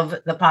of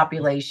the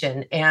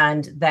population.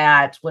 And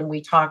that when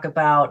we talk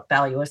about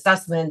value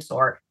assessments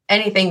or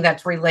anything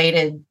that's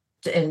related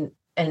to,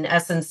 in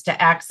essence,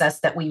 to access,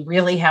 that we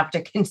really have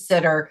to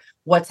consider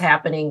what's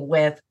happening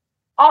with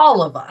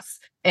all of us.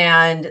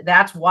 And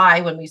that's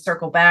why when we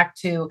circle back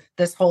to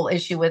this whole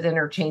issue with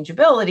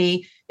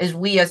interchangeability, is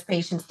we as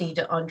patients need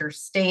to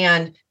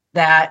understand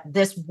that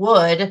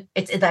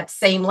it's that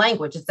same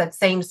language, it's that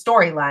same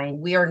storyline.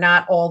 We are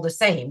not all the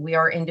same. We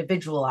are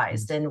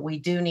individualized, and we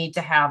do need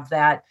to have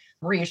that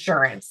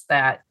reassurance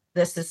that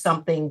this is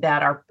something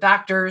that our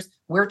doctors,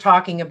 we're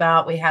talking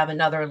about. We have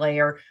another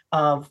layer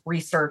of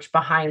research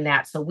behind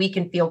that, so we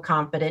can feel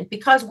confident,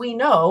 because we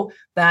know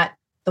that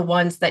the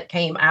ones that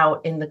came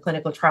out in the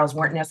clinical trials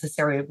weren't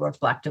necessarily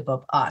reflective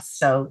of us.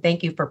 So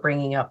thank you for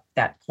bringing up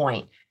that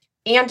point.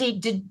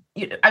 Andy,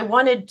 I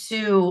wanted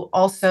to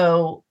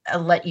also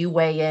let you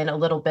weigh in a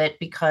little bit,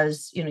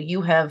 because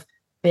you have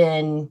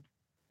been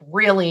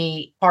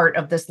really part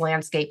of this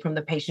landscape from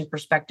the patient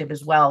perspective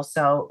as well.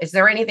 So is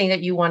there anything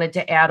that you wanted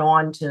to add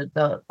on to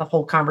the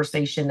whole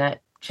conversation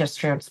that just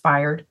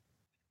transpired?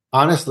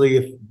 Honestly,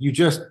 if you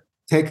just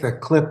take the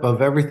clip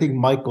of everything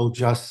Michael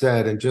just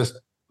said and just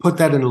put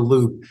that in a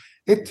loop,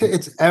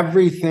 it's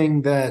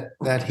everything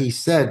that he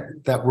said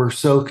that we're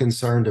so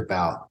concerned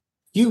about.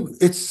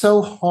 It's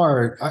so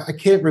hard. I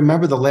can't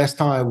remember the last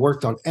time I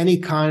worked on any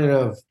kind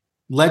of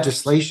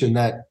legislation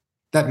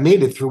that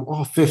made it through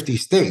all 50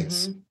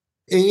 states,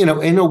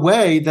 in a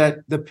way that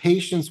the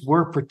patients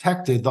were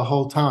protected the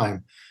whole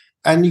time.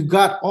 And you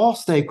got all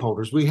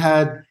stakeholders.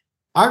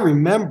 I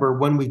remember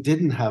when we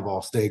didn't have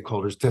all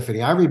stakeholders,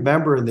 Tiffany. I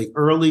remember in the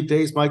early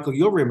days, Michael,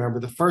 you'll remember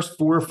the first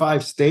 4 or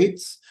 5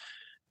 states,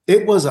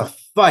 it was a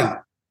fight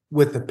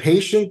with the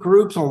patient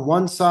groups on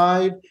one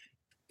side,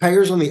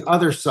 payers on the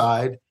other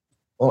side.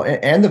 Well,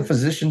 and the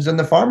physicians and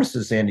the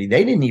pharmacists, Andy,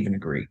 they didn't even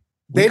agree.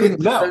 They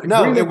didn't. No.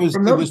 It was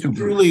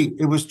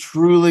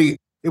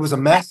a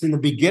mess in the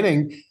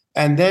beginning,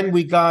 and then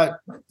we got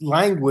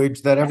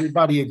language that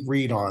everybody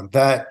agreed on,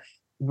 that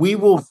we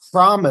will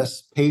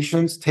promise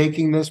patients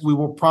taking this, we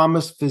will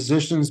promise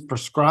physicians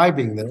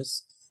prescribing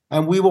this,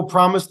 and we will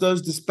promise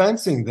those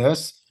dispensing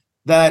this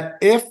that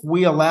if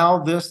we allow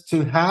this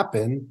to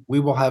happen, we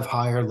will have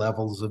higher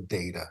levels of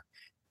data.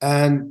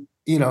 And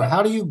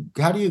how do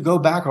you go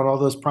back on all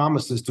those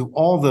promises to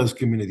all those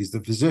communities,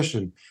 the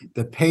physician,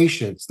 the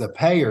patients, the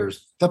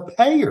payers? The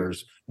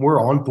payers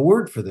were on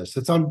board for this.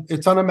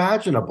 It's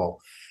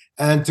unimaginable.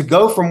 And to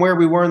go from where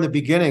we were in the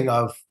beginning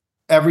of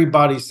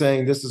everybody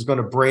saying this is going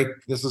to break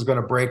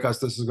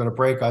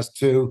us,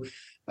 to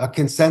a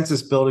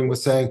consensus building with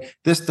saying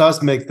this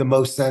does make the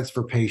most sense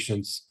for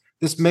patients.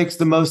 This makes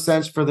the most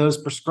sense for those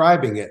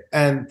prescribing it.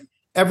 And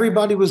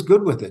everybody was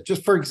good with it.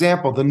 Just for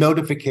example, the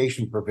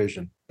notification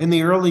provision. In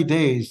the early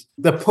days,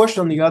 the push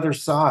on the other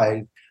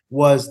side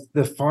was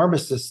the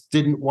pharmacists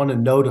didn't want to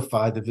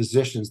notify the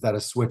physicians that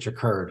a switch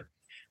occurred.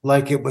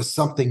 Like it was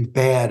something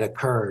bad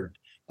occurred,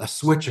 a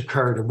switch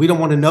occurred, and we don't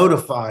want to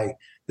notify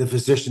the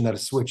physician that a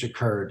switch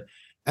occurred.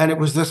 And it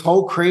was this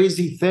whole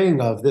crazy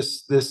thing of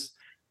this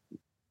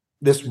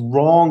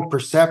wrong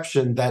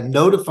perception that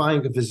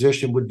notifying a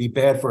physician would be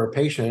bad for a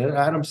patient. And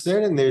I'm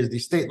standing there, the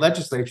state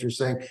legislature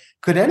saying,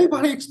 could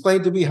anybody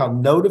explain to me how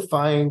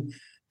notifying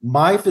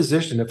my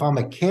physician, if I'm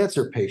a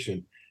cancer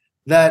patient,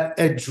 that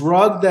a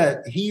drug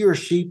that he or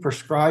she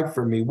prescribed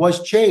for me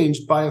was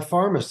changed by a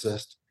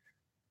pharmacist?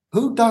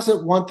 Who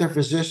doesn't want their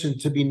physician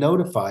to be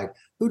notified?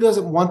 Who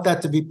doesn't want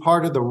that to be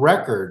part of the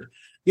record?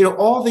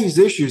 All these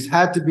issues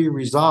had to be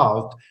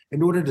resolved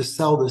in order to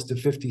sell this to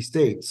 50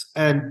 states.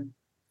 And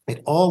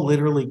it all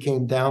literally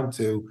came down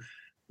to,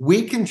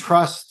 we can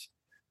trust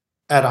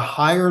at a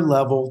higher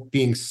level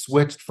being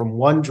switched from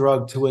one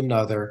drug to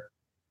another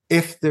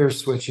if there's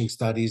switching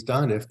studies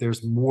done, if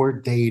there's more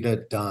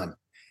data done.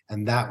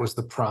 And that was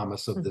the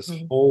promise of this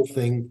whole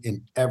thing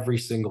in every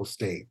single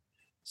state.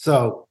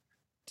 So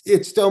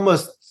it's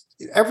almost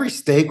every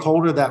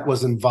stakeholder that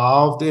was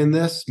involved in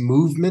this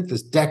movement,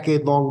 this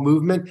decade-long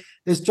movement,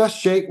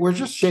 we're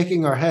just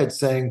shaking our heads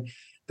saying,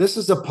 this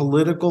is a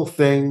political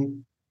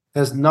thing,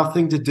 has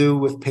nothing to do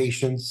with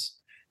patients.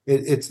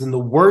 It's in the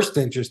worst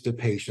interest of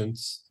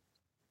patients,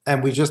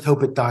 and we just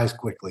hope it dies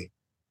quickly.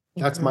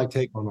 That's my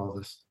take on all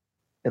this.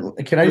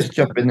 Can I just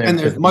jump in there? And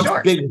there's much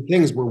bigger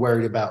things we're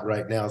worried about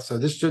right now, so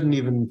this shouldn't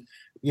even,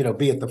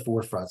 be at the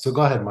forefront. So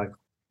go ahead, Michael.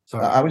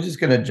 Sorry. I was just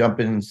going to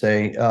jump in and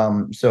say,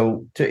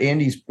 so to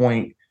Andy's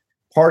point,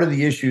 part of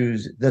the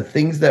issues, the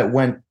things that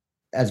went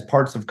as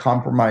parts of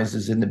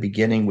compromises in the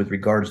beginning with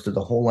regards to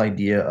the whole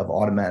idea of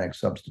automatic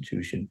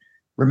substitution.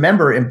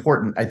 Remember,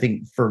 important, I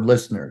think, for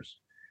listeners,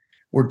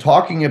 we're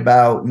talking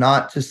about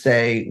not to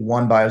say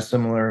one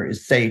biosimilar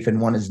is safe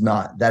and one is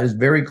not. That is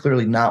very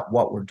clearly not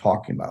what we're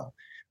talking about.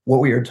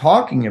 What we are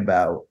talking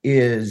about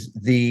is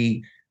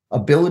the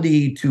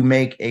ability to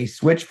make a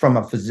switch from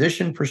a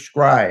physician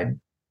prescribed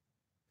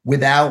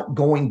without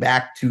going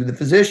back to the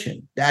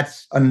physician.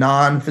 That's a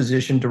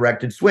non-physician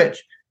directed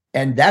switch.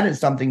 And that is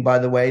something, by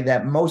the way,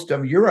 that most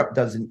of Europe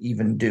doesn't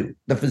even do.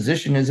 The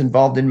physician is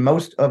involved in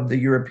most of the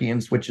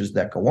European switches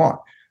that go on.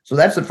 So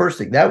that's the first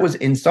thing. That was,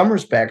 in some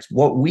respects,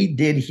 what we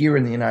did here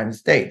in the United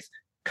States.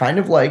 Kind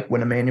of like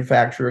when a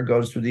manufacturer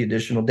goes through the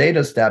additional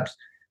data steps,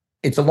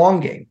 it's a long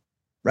game,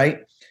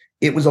 right?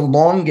 It was a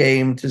long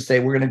game to say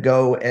we're going to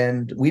go,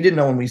 and we didn't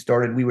know when we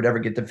started we would ever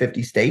get to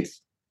 50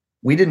 states.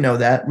 We didn't know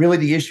that. Really,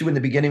 the issue in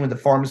the beginning with the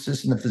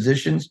pharmacists and the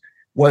physicians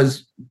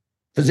was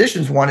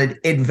physicians wanted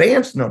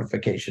advanced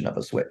notification of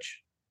a switch.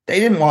 They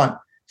didn't want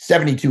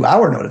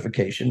 72-hour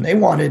notification. They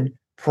wanted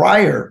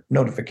prior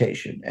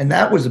notification. And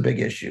that was a big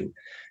issue.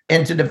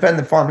 And to defend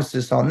the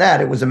pharmacists on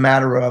that, it was a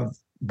matter of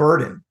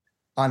burden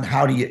on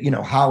how do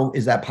how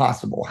is that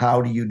possible?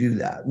 How do you do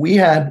that? We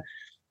had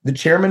the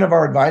chairman of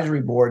our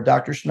advisory board,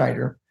 Dr.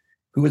 Schneider,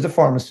 who is a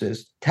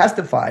pharmacist,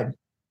 testified.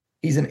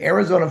 He's an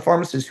Arizona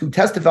pharmacist who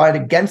testified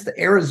against the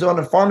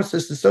Arizona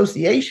Pharmacists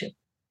Association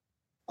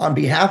on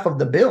behalf of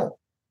the bill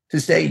to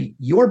say,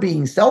 you're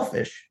being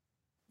selfish.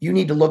 You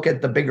need to look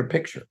at the bigger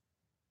picture.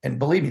 And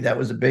believe me, that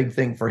was a big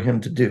thing for him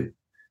to do.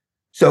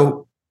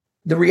 So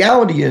the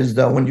reality is,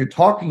 though, when you're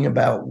talking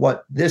about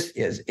what this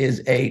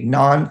is a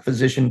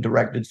non-physician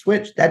directed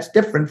switch. That's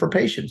different for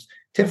patients.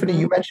 Tiffany,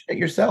 you mentioned it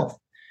yourself.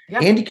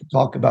 Yep. Andy can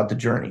talk about the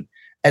journey.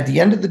 At the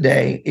end of the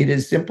day, it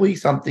is simply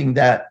something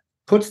that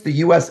puts the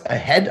U.S.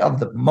 ahead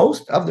of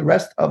most of the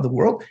rest of the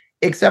world,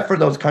 except for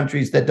those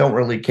countries that don't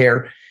really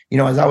care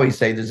as I always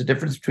say, there's a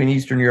difference between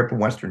Eastern Europe and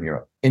Western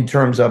Europe in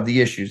terms of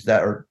the issues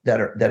that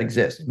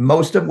exist.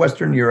 Most of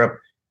Western Europe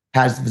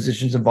has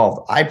physicians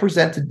involved. I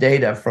presented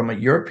data from a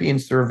European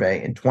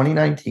survey in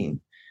 2019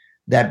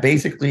 that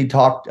basically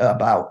talked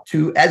about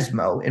to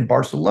ESMO in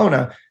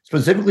Barcelona,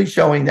 specifically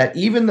showing that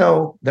even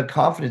though the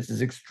confidence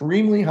is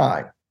extremely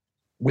high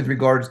with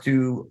regards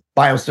to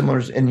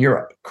biosimilars in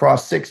Europe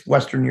across 6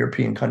 Western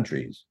European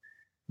countries,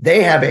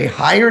 they have a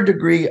higher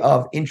degree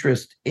of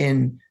interest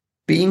in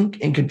being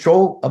in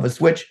control of a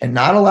switch and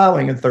not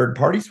allowing a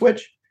third-party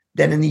switch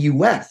than in the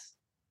US.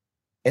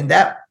 And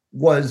that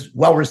was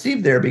well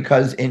received there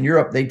because in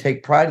Europe, they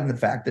take pride in the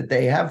fact that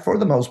they have, for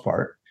the most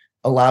part,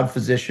 allowed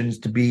physicians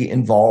to be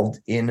involved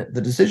in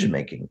the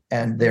decision-making.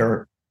 And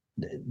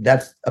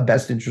that's a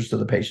best interest of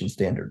the patient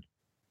standard.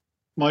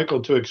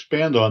 Michael, to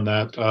expand on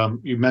that,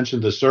 you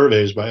mentioned the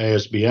surveys by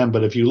ASBM,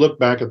 but if you look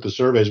back at the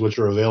surveys, which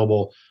are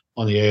available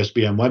on the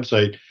ASBM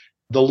website,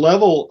 the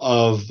level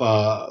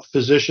of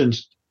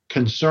physicians'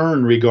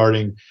 concern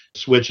regarding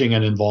switching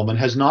and involvement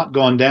has not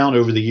gone down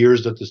over the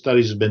years that the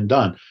studies have been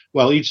done.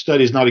 While each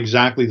study is not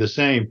exactly the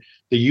same,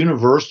 the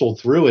universal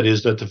through it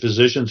is that the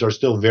physicians are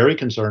still very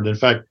concerned. In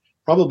fact,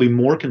 probably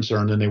more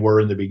concerned than they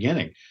were in the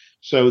beginning.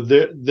 So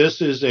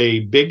this is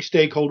a big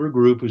stakeholder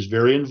group who's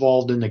very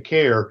involved in the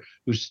care,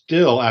 who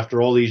still,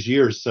 after all these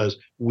years, says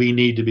we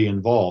need to be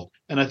involved.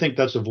 And I think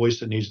that's a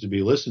voice that needs to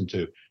be listened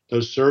to.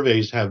 Those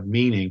surveys have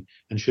meaning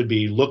and should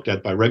be looked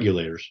at by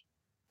regulators.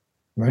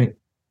 Right.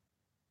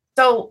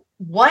 So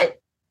what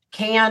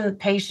can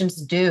patients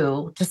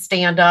do to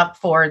stand up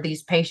for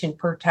these patient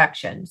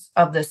protections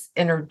of this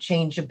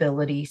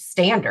interchangeability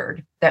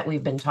standard that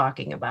we've been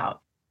talking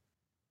about?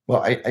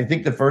 Well, I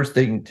think the first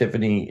thing,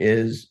 Tiffany,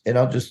 is, and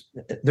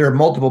there are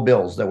multiple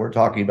bills that we're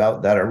talking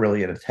about that are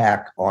really an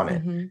attack on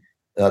it.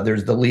 Mm-hmm.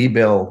 There's the Lee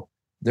bill,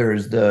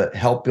 there's the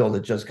health bill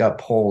that just got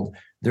pulled.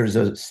 There's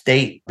a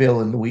state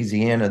bill in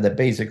Louisiana that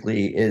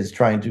basically is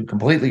trying to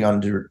completely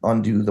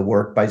undo the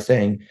work by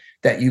saying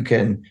that you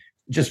can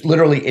just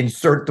literally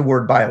insert the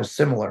word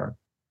biosimilar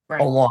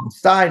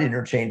alongside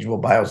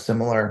interchangeable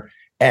biosimilar,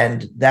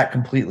 and that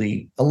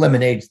completely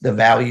eliminates the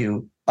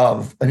value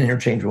of an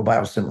interchangeable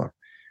biosimilar.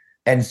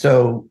 And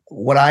so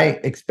what I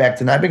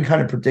expect, and I've been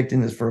kind of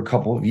predicting this for a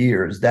couple of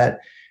years, that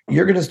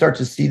you're going to start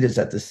to see this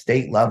at the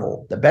state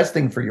level. The best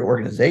thing for your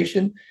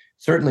organization,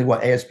 certainly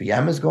what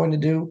ASBM is going to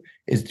do,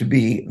 is to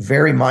be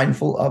very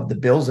mindful of the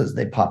bills as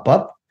they pop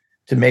up,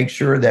 to make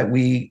sure that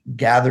we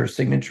gather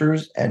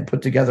signatures and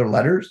put together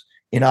letters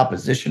in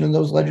opposition to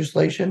those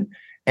legislation.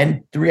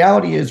 And the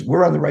reality is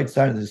we're on the right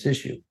side of this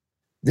issue.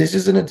 This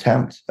is an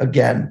attempt,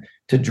 again,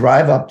 to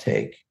drive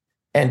uptake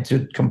and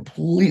to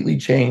completely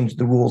change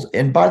the rules.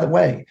 And by the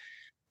way,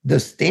 the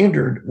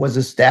standard was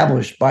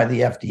established by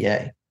the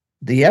FDA.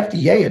 The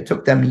FDA, it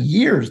took them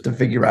years to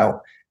figure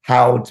out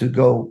how to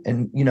go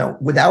and,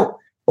 without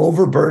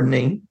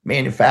overburdening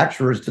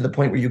manufacturers to the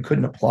point where you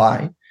couldn't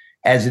apply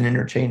as an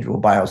interchangeable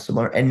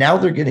biosimilar. And now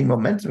they're getting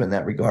momentum in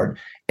that regard.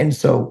 And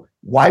so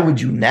why would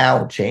you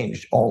now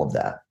change all of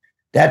that?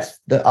 That's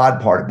the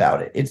odd part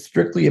about it. It's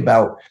strictly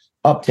about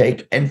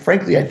uptake. And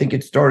frankly, I think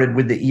it started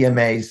with the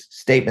EMA's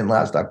statement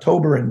last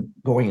October and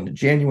going into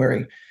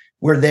January,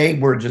 where they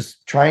were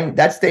just trying,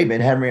 that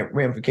statement had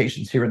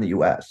ramifications here in the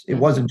US. It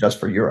wasn't just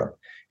for Europe.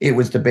 It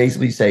was to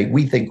basically say,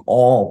 we think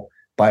all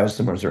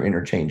biosimilars are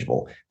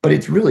interchangeable, but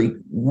it's really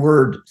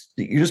words.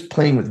 You're just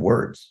playing with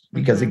words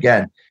because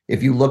again,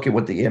 if you look at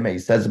what the EMA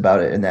says about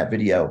it in that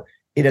video,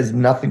 it has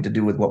nothing to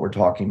do with what we're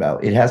talking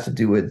about. It has to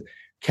do with,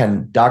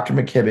 can Dr.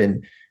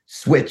 McKibben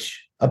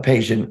switch a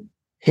patient,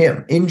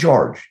 him in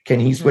charge? Can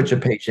he switch a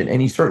patient?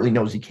 And he certainly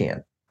knows he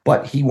can,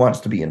 but he wants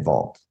to be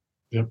involved.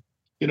 Yep.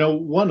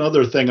 One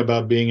other thing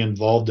about being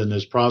involved in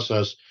this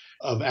process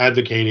of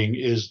advocating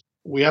is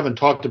we haven't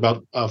talked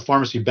about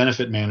pharmacy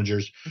benefit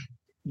managers.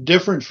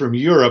 Different from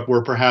Europe,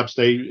 where perhaps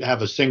they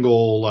have a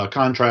single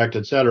contract,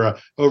 et cetera.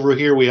 Over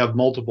here, we have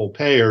multiple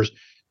payers.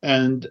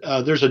 And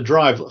there's a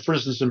drive. For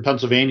instance, in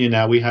Pennsylvania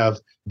now, we have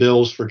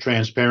bills for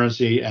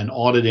transparency and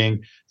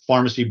auditing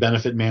pharmacy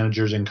benefit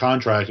managers and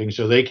contracting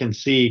so they can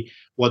see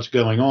what's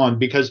going on.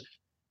 Because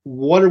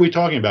what are we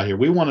talking about here?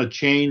 We want to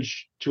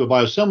change to a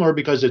biosimilar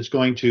because it's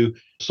going to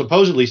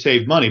supposedly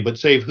save money, but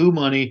save who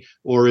money,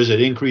 or is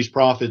it increase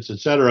profits, et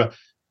cetera?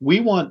 We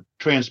want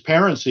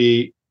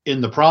transparency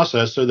in the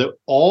process so that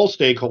all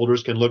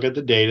stakeholders can look at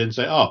the data and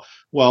say, oh,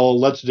 well,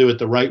 let's do it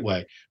the right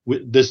way.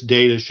 This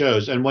data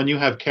shows. And when you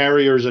have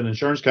carriers and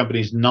insurance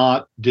companies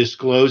not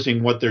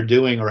disclosing what they're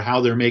doing or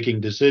how they're making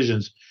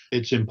decisions,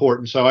 it's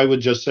important. So I would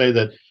just say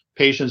that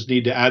patients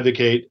need to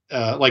advocate.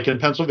 Like in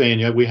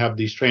Pennsylvania, we have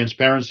these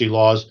transparency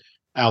laws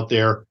out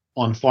there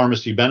on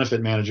pharmacy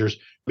benefit managers,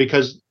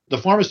 because the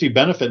pharmacy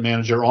benefit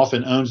manager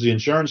often owns the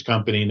insurance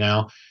company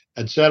now,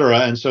 et cetera.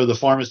 And so the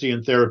pharmacy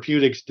and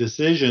therapeutics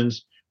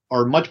decisions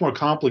are much more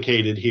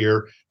complicated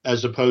here,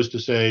 as opposed to,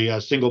 say,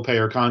 a single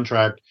payer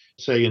contract,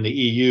 say in the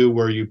EU,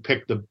 where you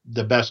pick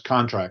the best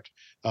contract.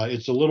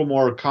 It's a little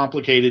more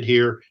complicated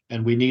here,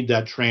 and we need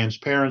that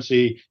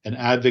transparency and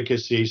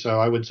advocacy. So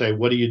I would say,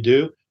 what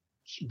do?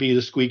 be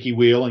the squeaky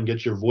wheel and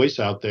get your voice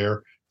out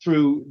there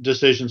through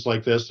decisions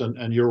like this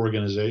and your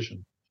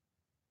organization.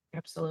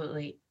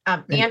 Absolutely.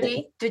 And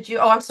Andy,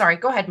 I'm sorry.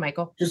 Go ahead,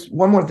 Michael. just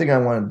one more thing I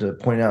wanted to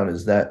point out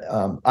is that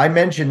I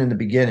mentioned in the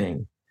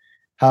beginning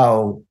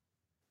how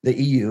the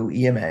EU,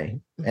 EMA,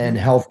 and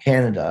Health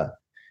Canada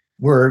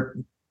were,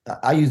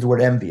 I use the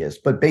word envious,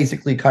 but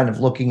basically kind of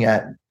looking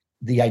at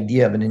the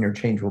idea of an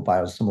interchangeable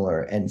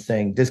biosimilar and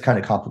saying this kind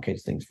of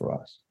complicates things for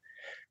us.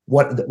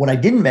 What I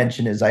didn't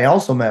mention is I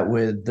also met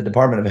with the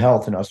Department of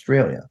Health in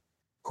Australia,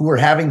 who were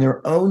having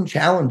their own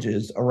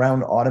challenges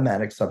around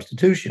automatic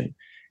substitution.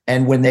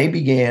 And when they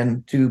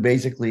began to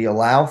basically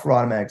allow for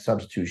automatic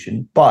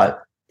substitution,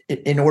 but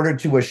in order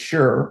to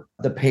assure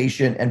the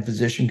patient and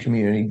physician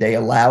community, they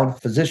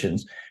allowed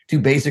physicians to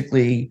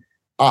basically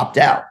opt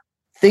out,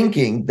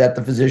 thinking that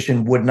the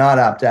physician would not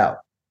opt out,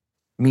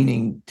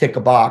 meaning tick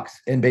a box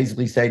and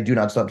basically say, do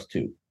not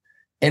substitute.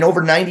 And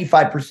over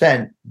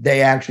 95%,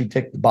 they actually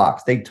ticked the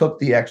box. They took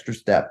the extra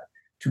step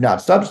to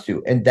not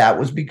substitute. And that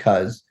was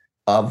because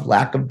of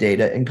lack of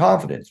data and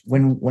confidence.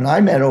 When I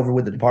met over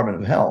with the Department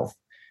of Health,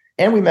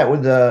 and we met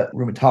with the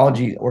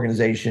rheumatology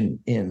organization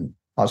in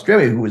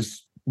Australia, who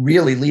was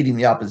really leading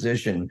the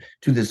opposition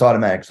to this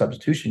automatic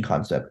substitution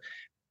concept,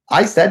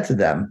 I said to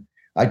them,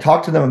 I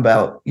talked to them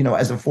about,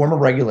 as a former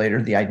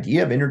regulator, the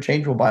idea of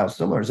interchangeable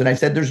biosimilars. And I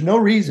said, there's no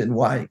reason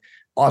why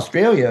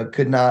Australia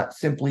could not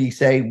simply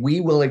say,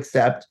 we will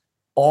accept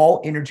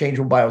all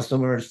interchangeable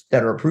biosimilars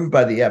that are approved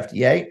by the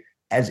FDA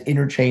as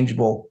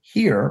interchangeable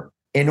here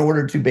in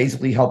order to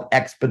basically help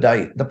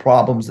expedite the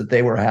problems that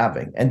they were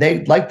having. And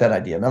they liked that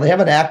idea. Now, they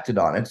haven't acted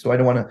on it, so I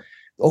don't want to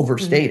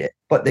overstate it,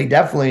 but they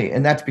definitely,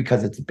 and that's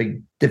because it's a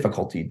big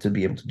difficulty to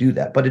be able to do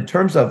that. But in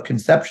terms of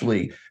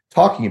conceptually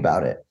talking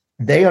about it,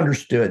 they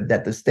understood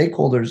that the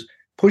stakeholders'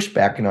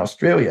 pushback in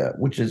Australia,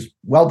 which is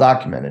well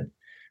documented,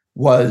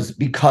 was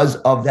because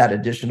of that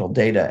additional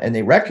data. And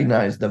they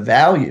recognized the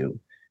value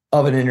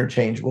of an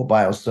interchangeable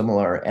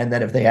biosimilar, and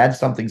that if they had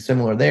something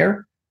similar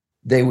there,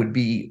 they would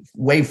be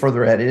way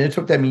further ahead. And it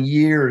took them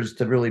years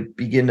to really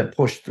begin to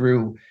push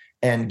through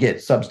and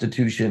get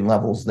substitution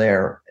levels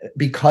there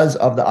because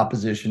of the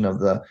opposition of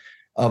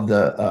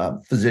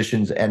the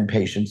physicians and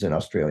patients in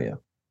Australia.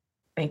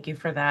 Thank you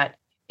for that.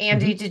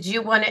 Andy, did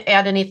you want to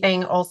add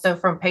anything also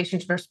from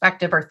patient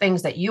perspective or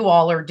things that you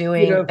all are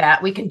doing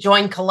that we can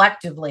join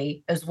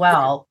collectively as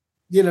well?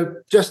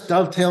 Just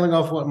dovetailing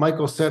off what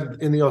Michael said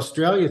in the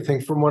Australia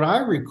thing, from what I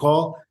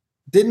recall,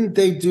 didn't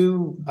they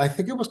do, I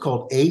think it was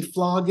called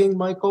A-flogging,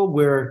 Michael,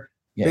 where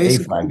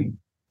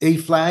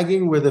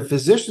A-flagging, where the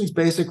physicians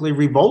basically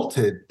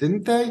revolted,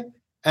 didn't they?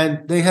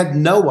 And they had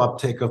no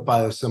uptake of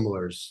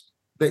biosimilars.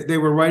 They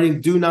were writing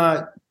do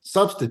not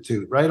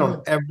substitute, right,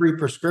 on every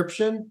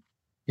prescription.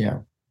 Yeah.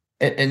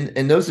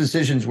 And those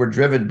decisions were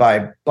driven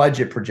by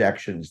budget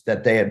projections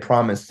that they had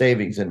promised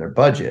savings in their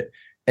budget,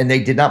 and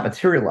they did not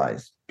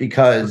materialize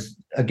because,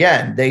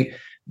 again,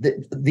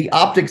 the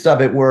optics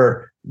of it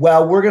were,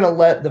 well, we're going to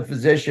let the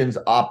physicians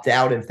opt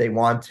out if they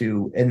want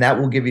to, and that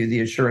will give you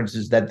the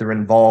assurances that they're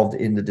involved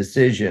in the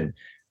decision.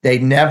 They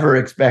never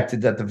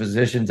expected that the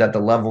physicians at the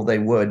level they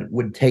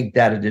would take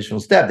that additional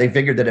step. They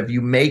figured that if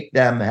you make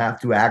them have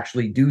to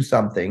actually do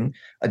something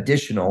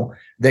additional,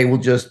 they will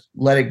just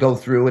let it go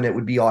through and it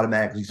would be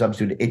automatically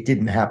substituted. It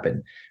didn't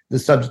happen. The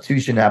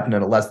substitution happened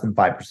at a less than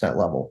 5%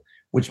 level,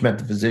 which meant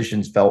the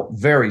physicians felt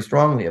very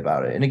strongly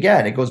about it. And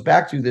again, it goes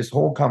back to this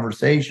whole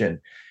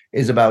conversation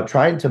is about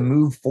trying to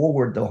move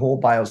forward the whole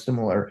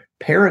biosimilar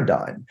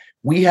paradigm.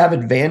 We have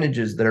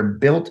advantages that are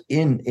built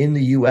in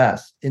the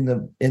US, in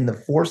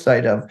the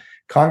foresight of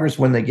Congress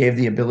when they gave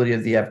the ability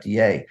of the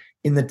FDA,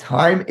 in the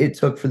time it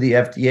took for the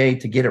FDA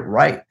to get it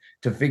right,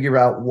 to figure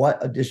out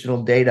what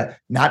additional data,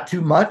 not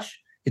too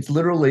much. It's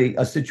literally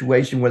a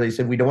situation where they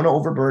said, we don't want to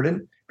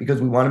overburden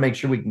because we want to make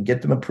sure we can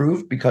get them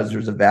approved because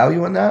there's a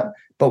value in that,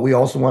 but we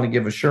also want to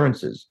give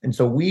assurances. And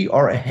so we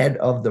are ahead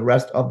of the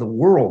rest of the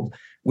world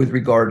with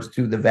regards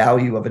to the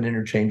value of an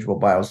interchangeable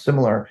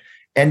biosimilar.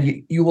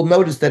 And you will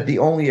notice that the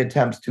only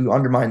attempts to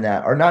undermine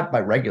that are not by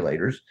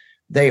regulators,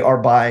 they are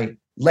by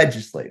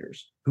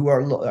legislators who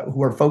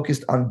are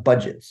focused on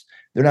budgets.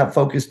 They're not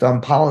focused on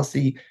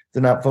policy.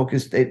 They're not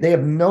focused. They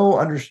have no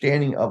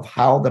understanding of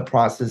how the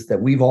process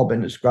that we've all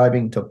been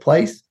describing took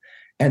place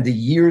and the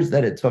years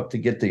that it took to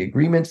get the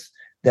agreements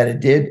that it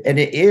did. And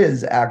it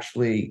is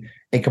actually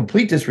a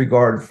complete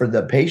disregard for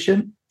the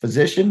patient,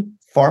 physician,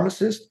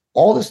 pharmacist,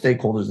 all the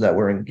stakeholders that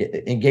were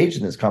engaged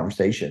in this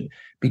conversation,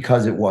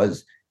 because it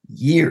was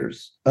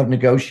years of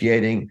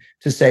negotiating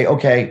to say,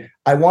 okay,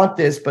 I want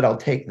this, but I'll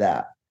take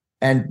that.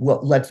 And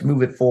let's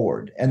move it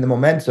forward. And the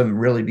momentum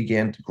really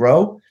began to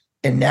grow.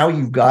 And now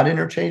you've got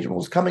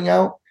interchangeables coming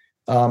out.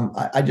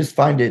 I just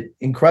find it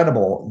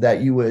incredible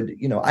that you would,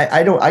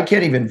 I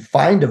can't even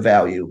find a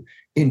value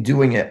in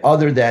doing it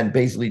other than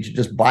basically to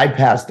just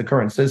bypass the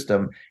current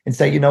system and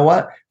say, you know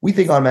what, we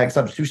think automatic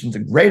substitution is a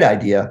great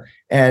idea,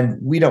 and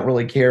we don't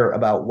really care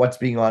about what's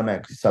being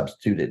automatically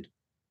substituted.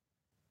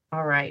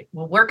 All right.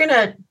 Well, we're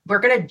gonna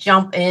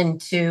jump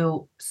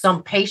into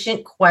some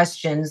patient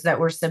questions that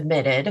were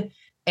submitted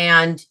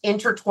and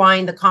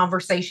intertwine the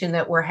conversation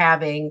that we're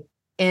having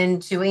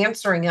into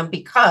answering them,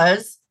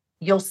 because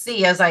you'll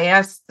see as I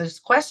ask these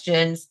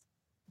questions,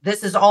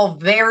 this is all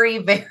very,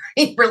 very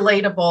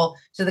relatable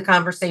to the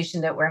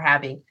conversation that we're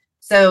having.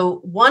 So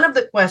one of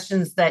the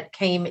questions that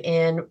came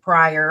in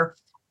prior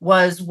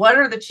was, what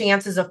are the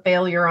chances of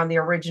failure on the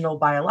original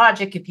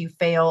biologic if you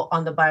fail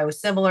on the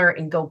biosimilar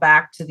and go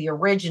back to the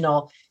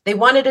original? They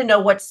wanted to know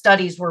what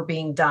studies were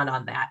being done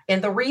on that.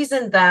 And the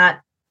reason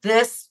that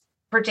this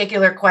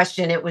particular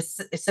question, it was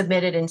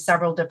submitted in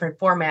several different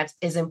formats,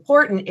 is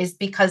important is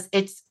because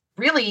it's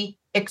really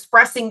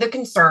expressing the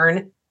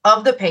concern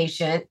of the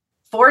patient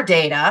for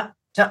data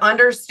to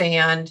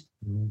understand,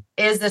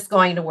 is this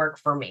going to work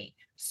for me?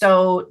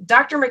 So,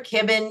 Dr.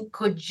 McKibben,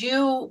 could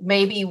you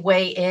maybe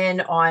weigh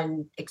in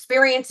on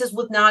experiences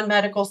with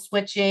non-medical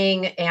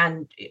switching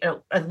and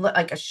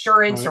like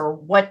assurance, or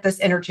what this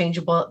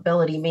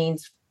interchangeability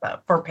means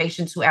for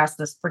patients who ask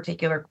this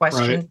particular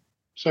question? Right.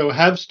 So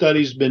have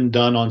studies been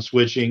done on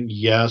switching?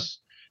 Yes.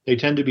 They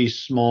tend to be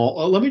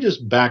small. Let me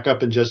just back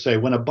up and just say,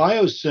 when a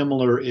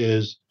biosimilar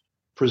is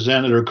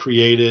presented or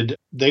created,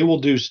 they will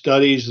do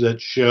studies that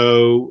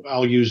show,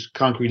 I'll use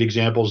concrete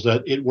examples,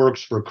 that it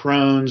works for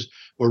Crohn's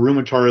or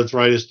rheumatoid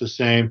arthritis the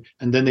same,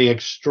 and then they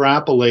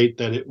extrapolate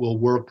that it will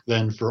work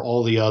then for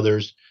all the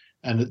others,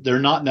 and they're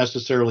not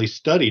necessarily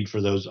studied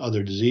for those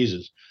other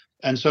diseases.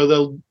 And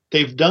so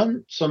they've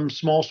done some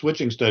small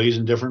switching studies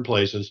in different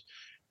places,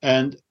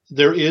 and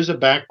there is a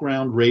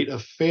background rate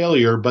of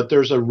failure, but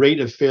there's a rate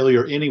of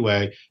failure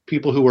anyway.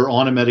 People who are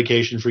on a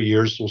medication for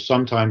years will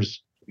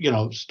sometimes,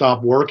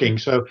 stop working.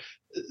 So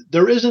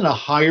there isn't a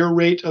higher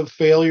rate of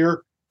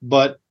failure,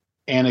 but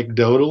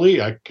anecdotally,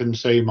 I can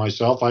say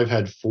myself, I've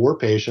had 4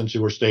 patients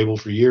who were stable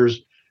for years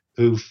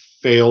who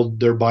failed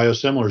their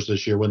biosimilars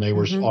this year when they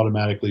were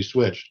automatically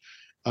switched.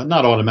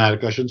 Not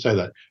automatic, I shouldn't say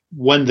that.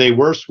 When they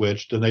were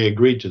switched, and they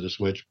agreed to the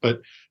switch,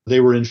 but they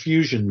were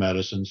infusion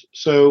medicines.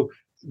 So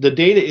the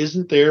data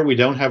isn't there. We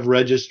don't have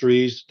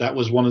registries. That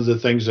was one of the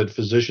things that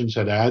physicians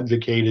had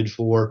advocated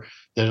for,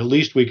 that at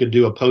least we could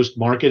do a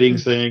post-marketing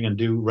thing and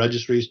do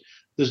registries.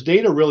 This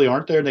data really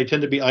aren't there, and they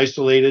tend to be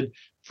isolated.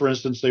 For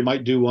instance, they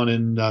might do one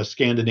in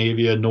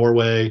Scandinavia,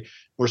 Norway,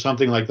 or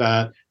something like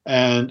that.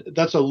 And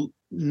that's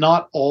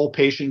not all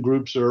patient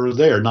groups are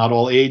there, not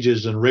all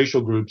ages and racial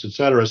groups, et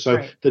cetera.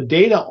 So the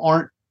data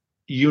aren't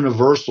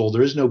universal.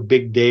 There is no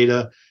big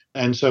data.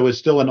 And so it's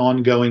still an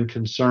ongoing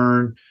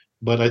concern.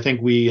 But I think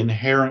we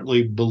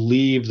inherently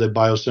believe that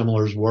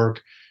biosimilars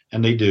work,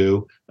 and they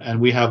do, and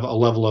we have a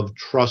level of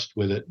trust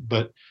with it.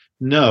 But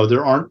no,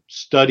 there aren't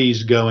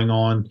studies going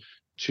on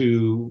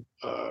to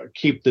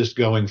keep this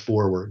going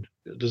forward.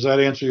 Does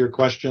that answer your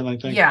question, I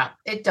think? Yeah,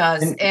 it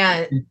does.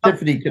 And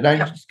Tiffany, could I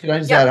just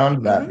add on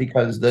to that?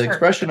 Because the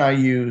expression I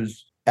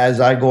use as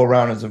I go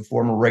around as a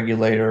former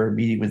regulator,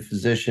 meeting with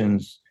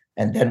physicians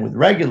and then with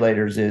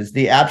regulators, is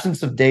the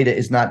absence of data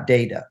is not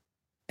data.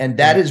 And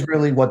that is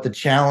really what the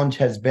challenge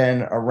has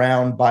been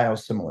around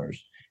biosimilars.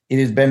 It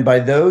has been by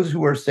those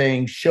who are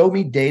saying, show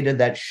me data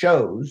that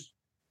shows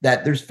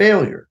that there's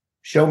failure.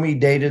 Show me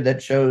data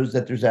that shows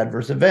that there's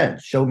adverse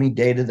events. Show me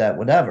data that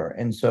whatever.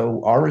 And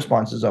so our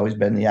response has always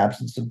been, the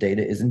absence of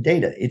data isn't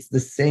data. It's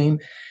the same.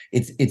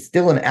 It's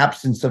still an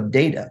absence of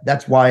data.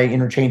 That's why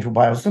interchangeable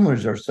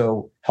biosimilars are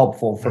so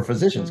helpful for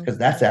physicians, because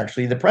that's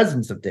actually the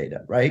presence of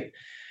data, right?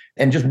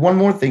 And just one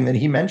more thing that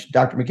he mentioned,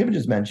 Dr. McKibben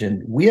just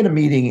mentioned, we had a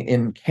meeting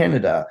in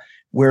Canada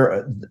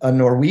where a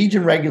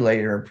Norwegian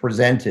regulator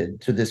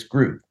presented to this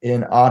group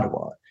in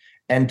Ottawa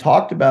and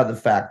talked about the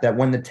fact that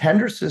when the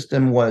tender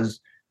system was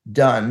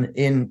done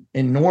in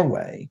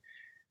Norway,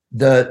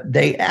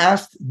 they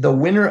asked the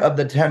winner of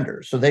the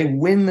tender, so they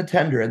win the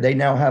tender and they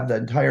now have the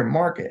entire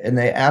market, and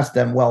they asked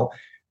them, well,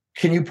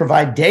 can you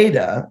provide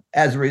data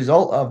as a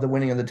result of the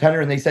winning of the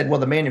tender? And they said, well,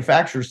 the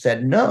manufacturer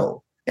said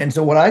no. And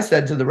so what I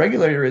said to the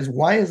regulator is,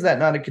 why is that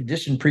not a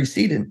condition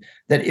precedent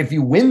that if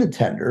you win the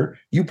tender,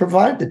 you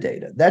provide the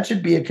data? That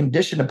should be a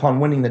condition upon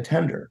winning the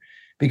tender,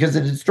 because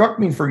it had struck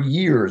me for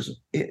years.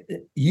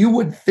 You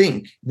would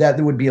think that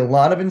there would be a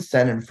lot of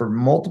incentive for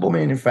multiple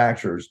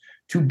manufacturers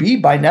to be,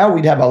 by now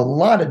we'd have a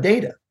lot of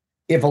data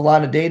if a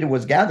lot of data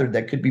was gathered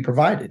that could be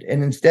provided.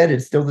 And instead,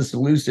 it's still this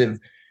elusive,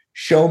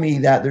 show me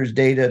that there's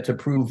data to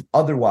prove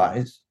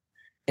otherwise.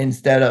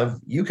 Instead of,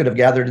 you could have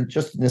gathered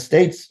just in the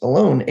States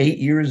alone 8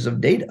 years of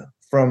data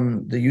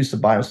from the use of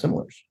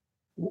biosimilars.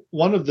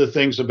 One of the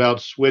things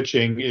about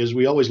switching is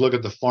we always look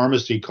at the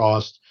pharmacy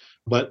cost,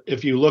 but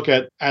if you look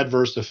at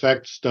adverse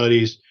effect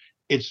studies,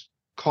 it's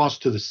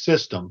cost to the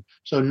system.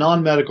 So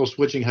non-medical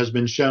switching has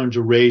been shown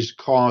to raise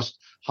cost,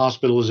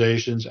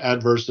 hospitalizations,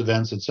 adverse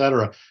events, et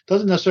cetera.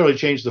 Doesn't necessarily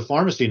change the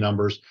pharmacy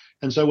numbers.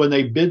 And so when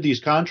they bid these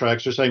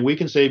contracts, they're saying we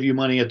can save you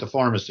money at the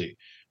pharmacy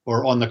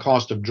or on the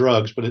cost of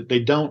drugs, but they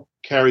don't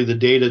carry the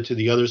data to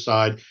the other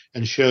side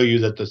and show you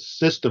that the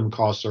system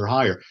costs are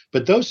higher.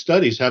 But those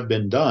studies have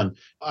been done.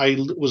 I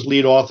was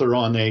lead author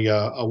on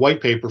a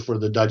white paper for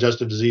the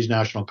Digestive Disease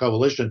National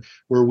Coalition,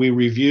 where we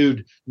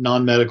reviewed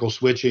non-medical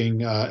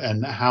switching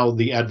and how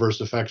the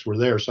adverse effects were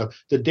there. So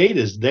the data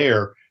is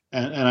there.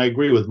 And I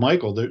agree with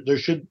Michael. There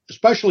should,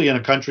 especially in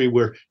a country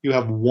where you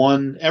have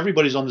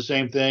everybody's on the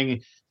same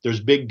thing. There's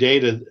big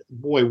data.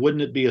 Boy,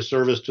 wouldn't it be a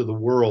service to the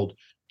world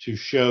to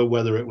show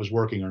whether it was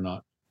working or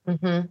not?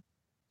 Mm-hmm.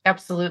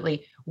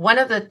 Absolutely. One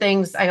of the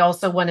things I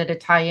also wanted to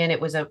tie in,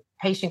 it was a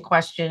patient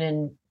question,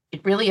 and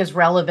it really is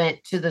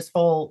relevant to this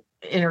whole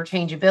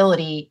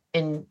interchangeability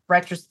in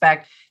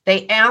retrospect.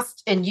 They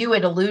asked, and you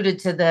had alluded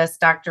to this,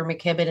 Dr.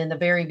 McKibben, in the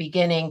very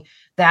beginning,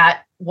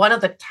 that one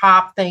of the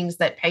top things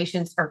that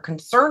patients are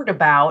concerned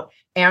about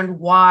and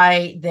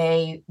why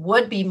they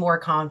would be more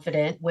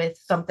confident with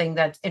something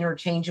that's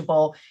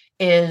interchangeable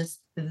is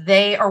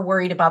they are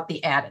worried about the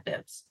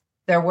additives.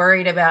 They're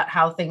worried about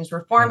how things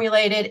were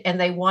formulated, and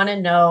they want to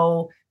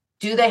know,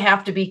 do they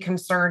have to be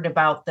concerned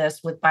about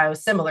this with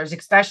biosimilars,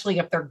 especially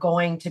if they're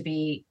going to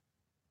be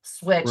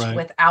switched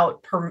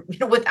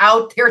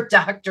without their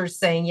doctors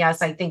saying,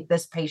 yes, I think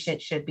this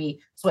patient should be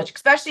switched,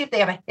 especially if they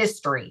have a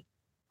history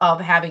of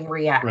having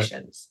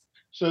reactions.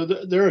 Right.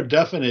 So there are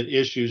definite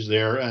issues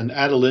there. And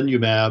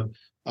adalimumab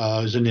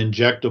is an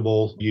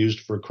injectable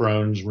used for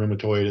Crohn's,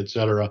 rheumatoid, et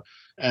cetera.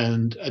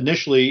 And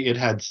initially it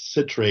had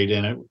citrate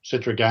in it,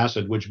 citric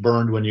acid, which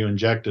burned when you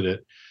injected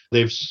it.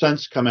 They've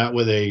since come out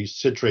with a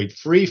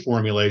citrate-free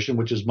formulation,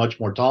 which is much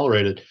more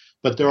tolerated.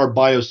 But there are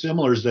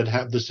biosimilars that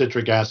have the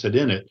citric acid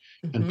in it.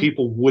 Mm-hmm. And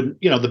people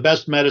wouldn't, the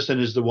best medicine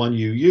is the one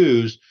you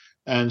use.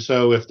 And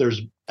so if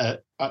there's a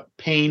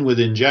pain with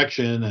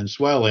injection and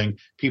swelling,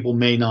 people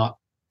may not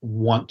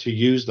want to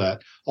use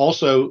that.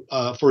 Also,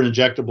 for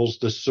injectables,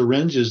 the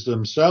syringes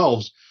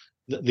themselves,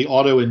 the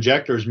auto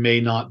injectors may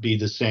not be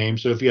the same.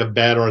 So if you have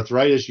bad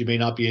arthritis, you may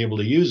not be able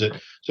to use it.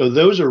 So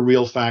those are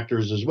real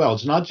factors as well.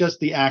 It's not just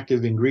the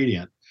active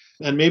ingredient.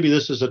 And maybe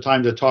this is a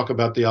time to talk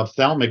about the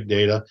ophthalmic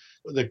data.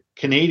 The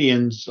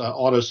Canadians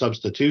auto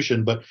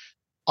substitution, but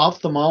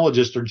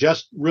ophthalmologists are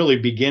just really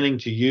beginning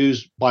to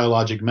use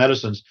biologic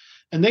medicines,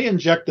 and they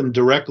inject them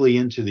directly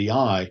into the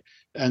eye.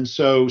 And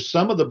so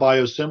some of the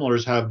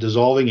biosimilars have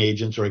dissolving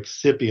agents, or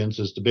excipients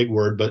is the big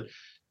word, but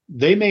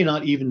they may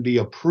not even be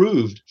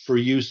approved for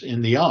use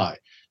in the eye.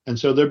 And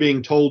so they're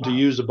being told to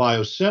use a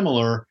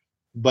biosimilar,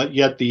 but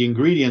yet the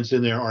ingredients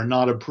in there are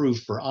not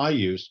approved for eye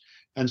use.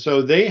 And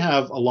so they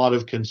have a lot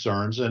of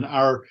concerns. And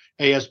our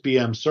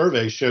ASBM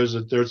survey shows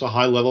that there's a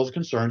high level of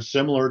concern,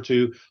 similar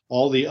to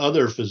all the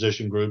other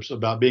physician groups,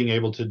 about being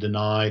able to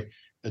deny,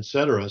 et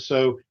cetera.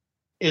 So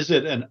is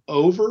it an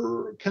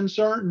over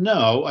concern?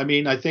 No. I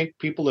mean, I think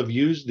people have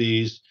used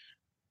these.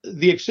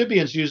 The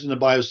excipients used in the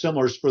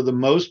biosimilars, for the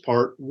most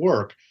part,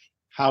 work.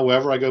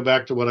 However, I go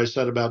back to what I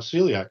said about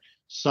celiac.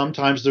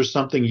 Sometimes there's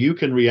something you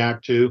can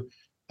react to,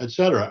 et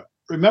cetera.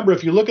 Remember,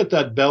 if you look at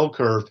that bell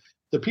curve,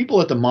 the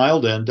people at the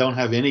mild end don't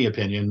have any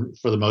opinion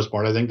for the most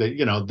part. I think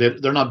that,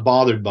 they're not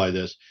bothered by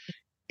this.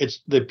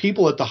 It's the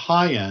people at the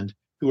high end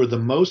who are the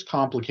most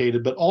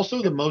complicated, but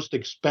also the most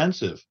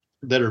expensive,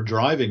 that are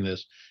driving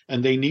this,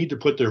 and they need to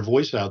put their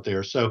voice out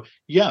there. So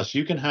yes,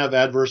 you can have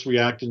adverse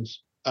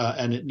reactions,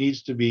 and it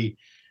needs to be,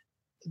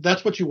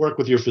 that's what you work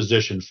with your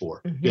physician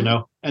for,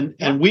 mm-hmm.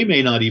 And we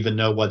may not even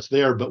know what's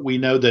there, but we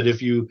know that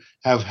if you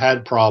have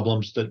had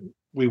problems, that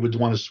we would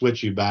want to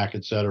switch you back,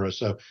 et cetera.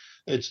 So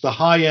it's the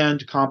high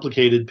end,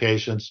 complicated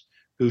patients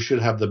who should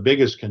have the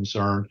biggest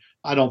concern.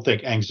 I don't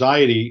think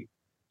anxiety,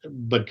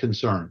 but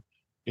concern.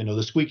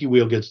 The squeaky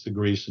wheel gets the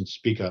grease, and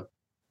speak up.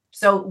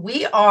 So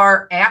we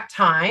are at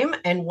time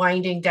and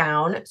winding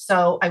down.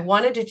 So I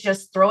wanted to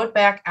just throw it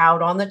back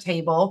out on the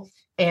table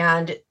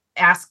and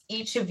ask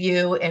each of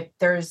you if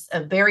there's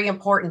a very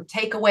important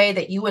takeaway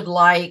that you would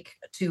like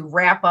to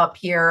wrap up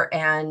here,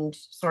 and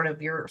sort of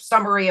your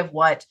summary of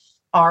what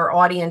our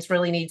audience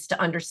really needs to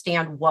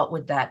understand. What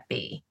would that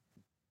be?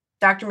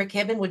 Dr.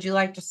 McKibben, would you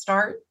like to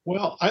start?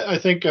 Well, I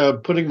think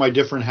putting my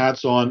different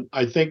hats on,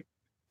 I think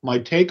my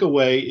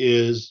takeaway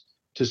is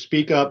to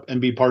speak up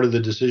and be part of the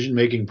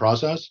decision-making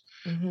process.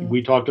 Mm-hmm.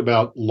 We talked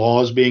about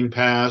laws being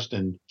passed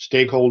and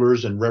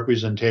stakeholders and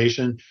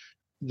representation.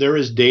 There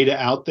is data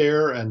out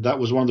there, and that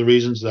was one of the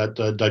reasons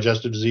that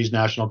Digestive Disease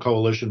National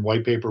Coalition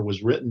white paper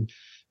was written.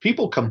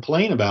 People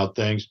complain about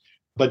things,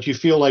 but you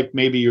feel like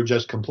maybe you're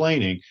just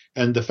complaining.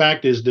 And the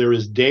fact is, there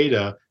is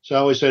data. So I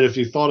always said, if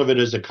you thought of it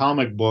as a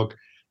comic book,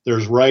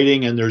 there's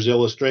writing and there's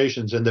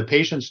illustrations, and the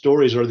patient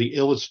stories are the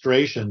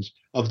illustrations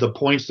of the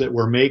points that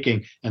we're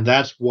making. And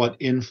that's what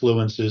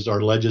influences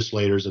our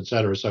legislators, et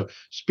cetera. So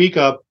speak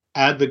up,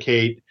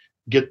 advocate,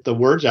 get the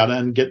words out,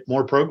 and get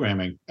more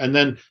programming, and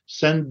then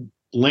send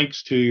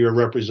links to your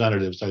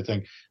representatives. I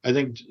think,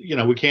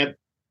 we can't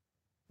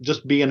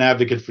just be an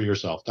advocate for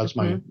yourself. That's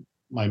my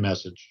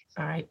message.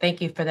 All right.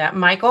 Thank you for that.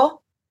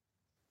 Michael?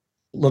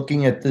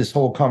 Looking at this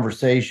whole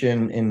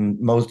conversation, and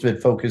most of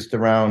it focused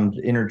around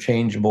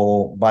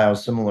interchangeable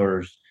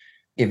biosimilars,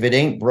 if it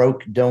ain't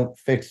broke, don't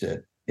fix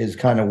it, is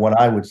kind of what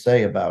I would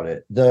say about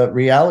it. The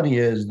reality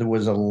is there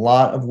was a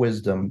lot of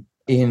wisdom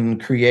in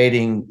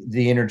creating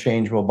the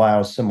interchangeable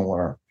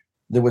biosimilar.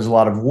 There was a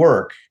lot of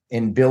work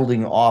in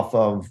building off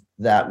of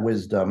that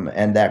wisdom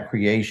and that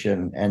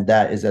creation, and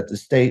that is at the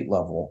state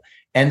level.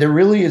 And there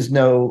really is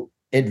no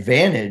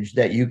advantage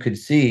that you could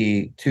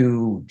see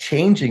to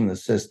changing the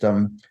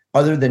system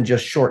other than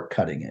just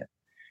shortcutting it.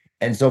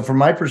 And so from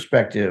my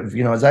perspective,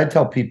 as I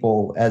tell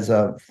people as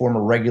a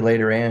former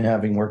regulator and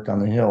having worked on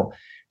the Hill,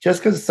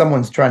 just because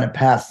someone's trying to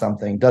pass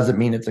something doesn't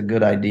mean it's a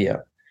good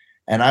idea.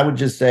 And I would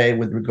just say,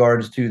 with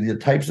regards to the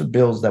types of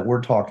bills that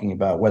we're talking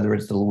about, whether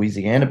it's the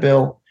Louisiana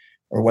bill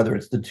or whether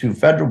it's the 2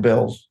 federal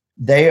bills,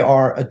 they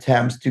are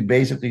attempts to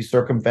basically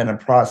circumvent a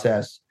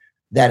process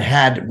that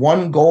had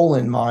one goal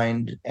in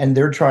mind, and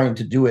they're trying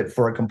to do it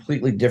for a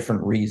completely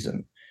different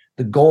reason.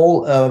 The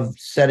goal of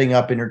setting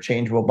up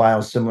interchangeable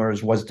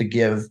biosimilars was to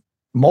give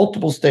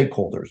multiple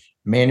stakeholders,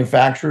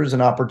 manufacturers,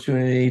 an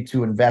opportunity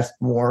to invest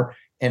more,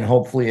 and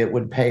hopefully it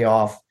would pay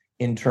off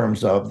in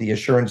terms of the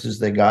assurances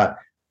they got.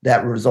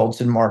 That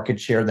results in market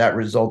share, that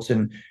results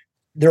in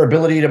their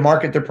ability to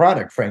market their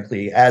product,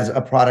 frankly, as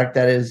a product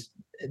that is,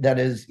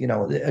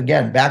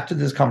 again, back to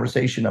this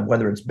conversation of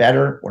whether it's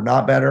better or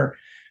not better.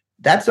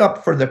 That's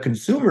up for the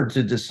consumer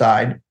to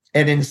decide.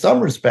 And in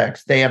some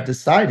respects, they have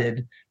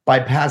decided by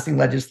passing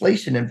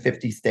legislation in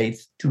 50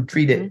 states to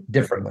treat it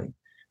differently.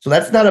 So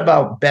that's not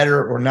about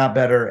better or not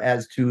better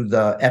as to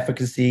the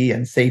efficacy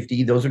and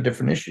safety. Those are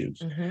different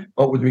issues.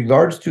 But with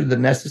regards to the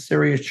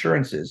necessary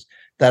assurances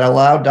that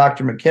allow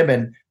Dr.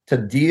 McKibben to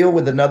deal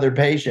with another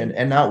patient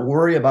and not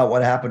worry about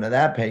what happened to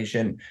that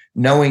patient,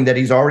 knowing that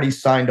he's already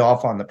signed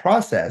off on the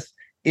process,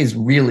 is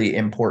really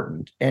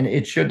important. And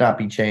it should not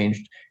be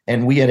changed.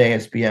 And we at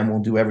ASBM will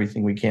do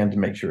everything we can to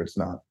make sure it's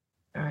not.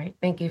 All right.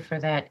 Thank you for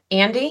that.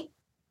 Andy?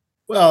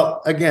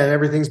 Well, again,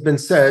 everything's been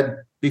said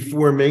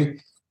before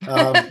me.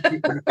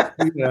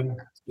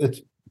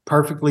 It's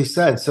perfectly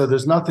said. So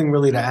there's nothing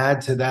really to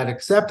add to that,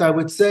 except I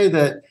would say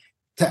that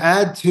to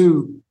add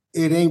to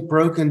 "it ain't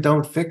broken,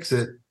 don't fix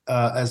it,"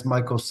 as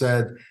Michael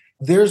said,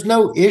 there's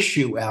no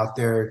issue out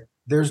there.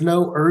 There's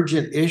no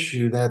urgent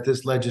issue that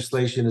this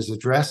legislation is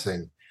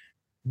addressing.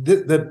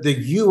 The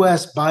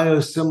U.S.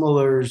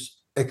 biosimilars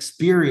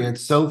experience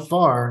so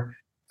far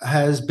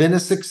has been a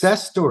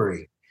success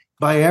story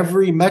by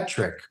every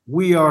metric.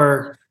 We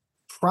are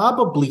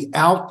probably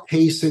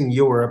outpacing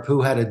Europe,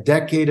 who had a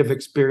decade of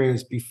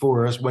experience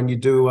before us. When you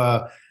do,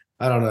 I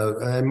don't know,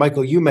 and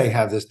Michael, you may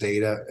have this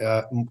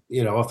data,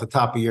 off the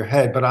top of your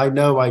head, but I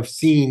know I've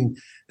seen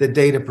the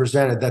data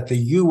presented that the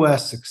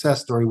U.S.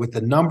 success story, with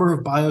the number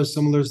of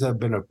biosimilars that have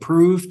been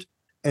approved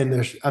and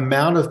the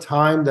amount of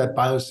time that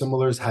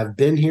biosimilars have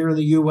been here in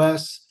the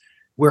U.S.,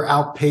 we're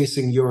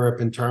outpacing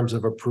Europe in terms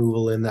of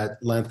approval in that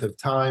length of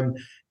time.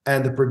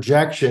 And the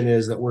projection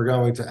is that we're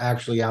going to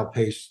actually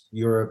outpace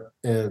Europe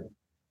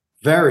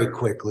very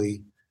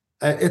quickly.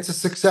 It's a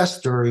success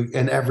story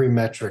in every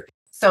metric.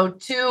 So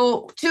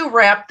to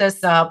wrap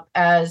this up,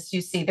 as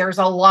you see, there's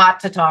a lot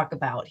to talk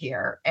about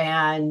here,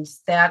 and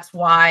that's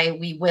why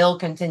we will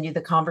continue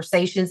the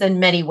conversations in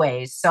many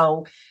ways.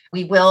 So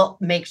we will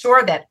make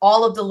sure that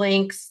all of the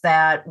links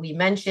that we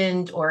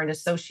mentioned or in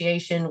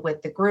association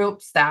with the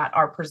groups that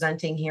are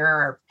presenting here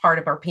are part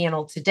of our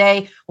panel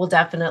today will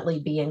definitely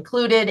be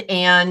included.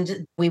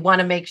 And we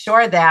want to make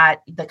sure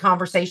that the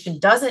conversation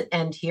doesn't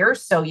end here.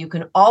 So you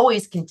can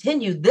always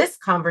continue this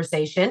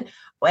conversation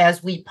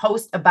as we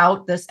post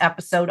about this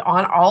episode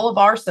on all of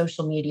our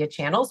social media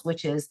channels,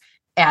 which is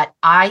at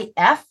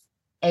IF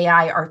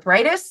AI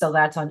Arthritis. So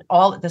that's on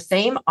all the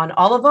same on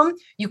all of them.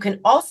 You can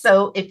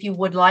also, if you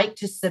would like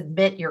to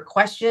submit your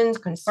questions,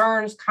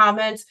 concerns,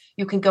 comments,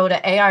 you can go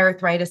to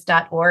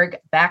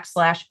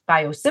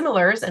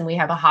aiarthritis.org/biosimilars. And we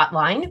have a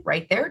hotline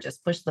right there.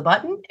 Just push the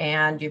button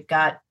and you've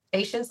got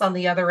patients on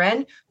the other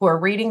end who are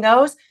reading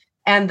those.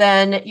 And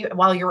then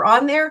while you're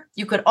on there,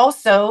 you could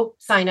also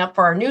sign up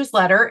for our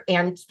newsletter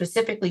and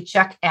specifically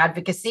check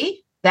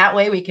advocacy. That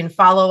way we can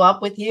follow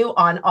up with you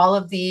on all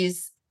of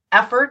these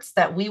efforts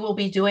that we will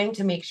be doing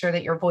to make sure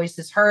that your voice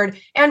is heard.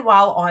 And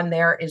while on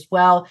there as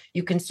well,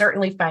 you can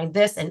certainly find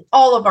this and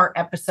all of our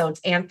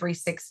episodes and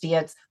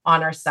 360ths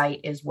on our site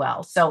as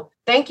well. So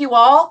thank you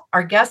all,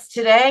 our guests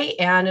today.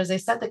 And as I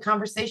said, the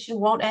conversation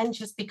won't end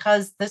just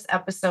because this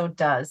episode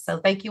does. So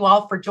thank you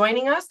all for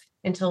joining us.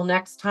 Until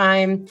next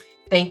time,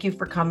 thank you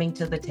for coming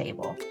to the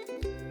table.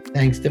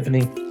 Thanks,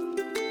 Tiffany.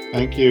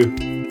 Thank you.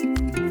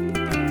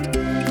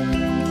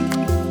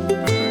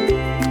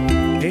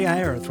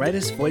 AI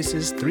Arthritis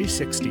Voices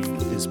 360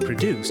 is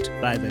produced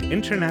by the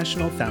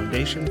International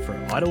Foundation for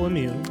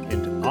Autoimmune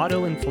and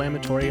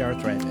Autoinflammatory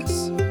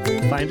Arthritis.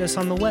 Find us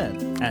on the web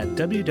at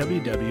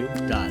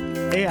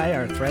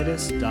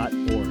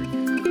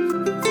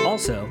www.aiarthritis.org.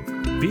 Also,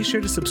 be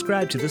sure to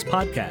subscribe to this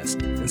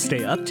podcast and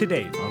stay up to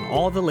date on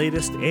all the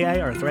latest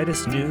AI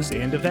arthritis news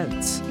and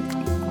events.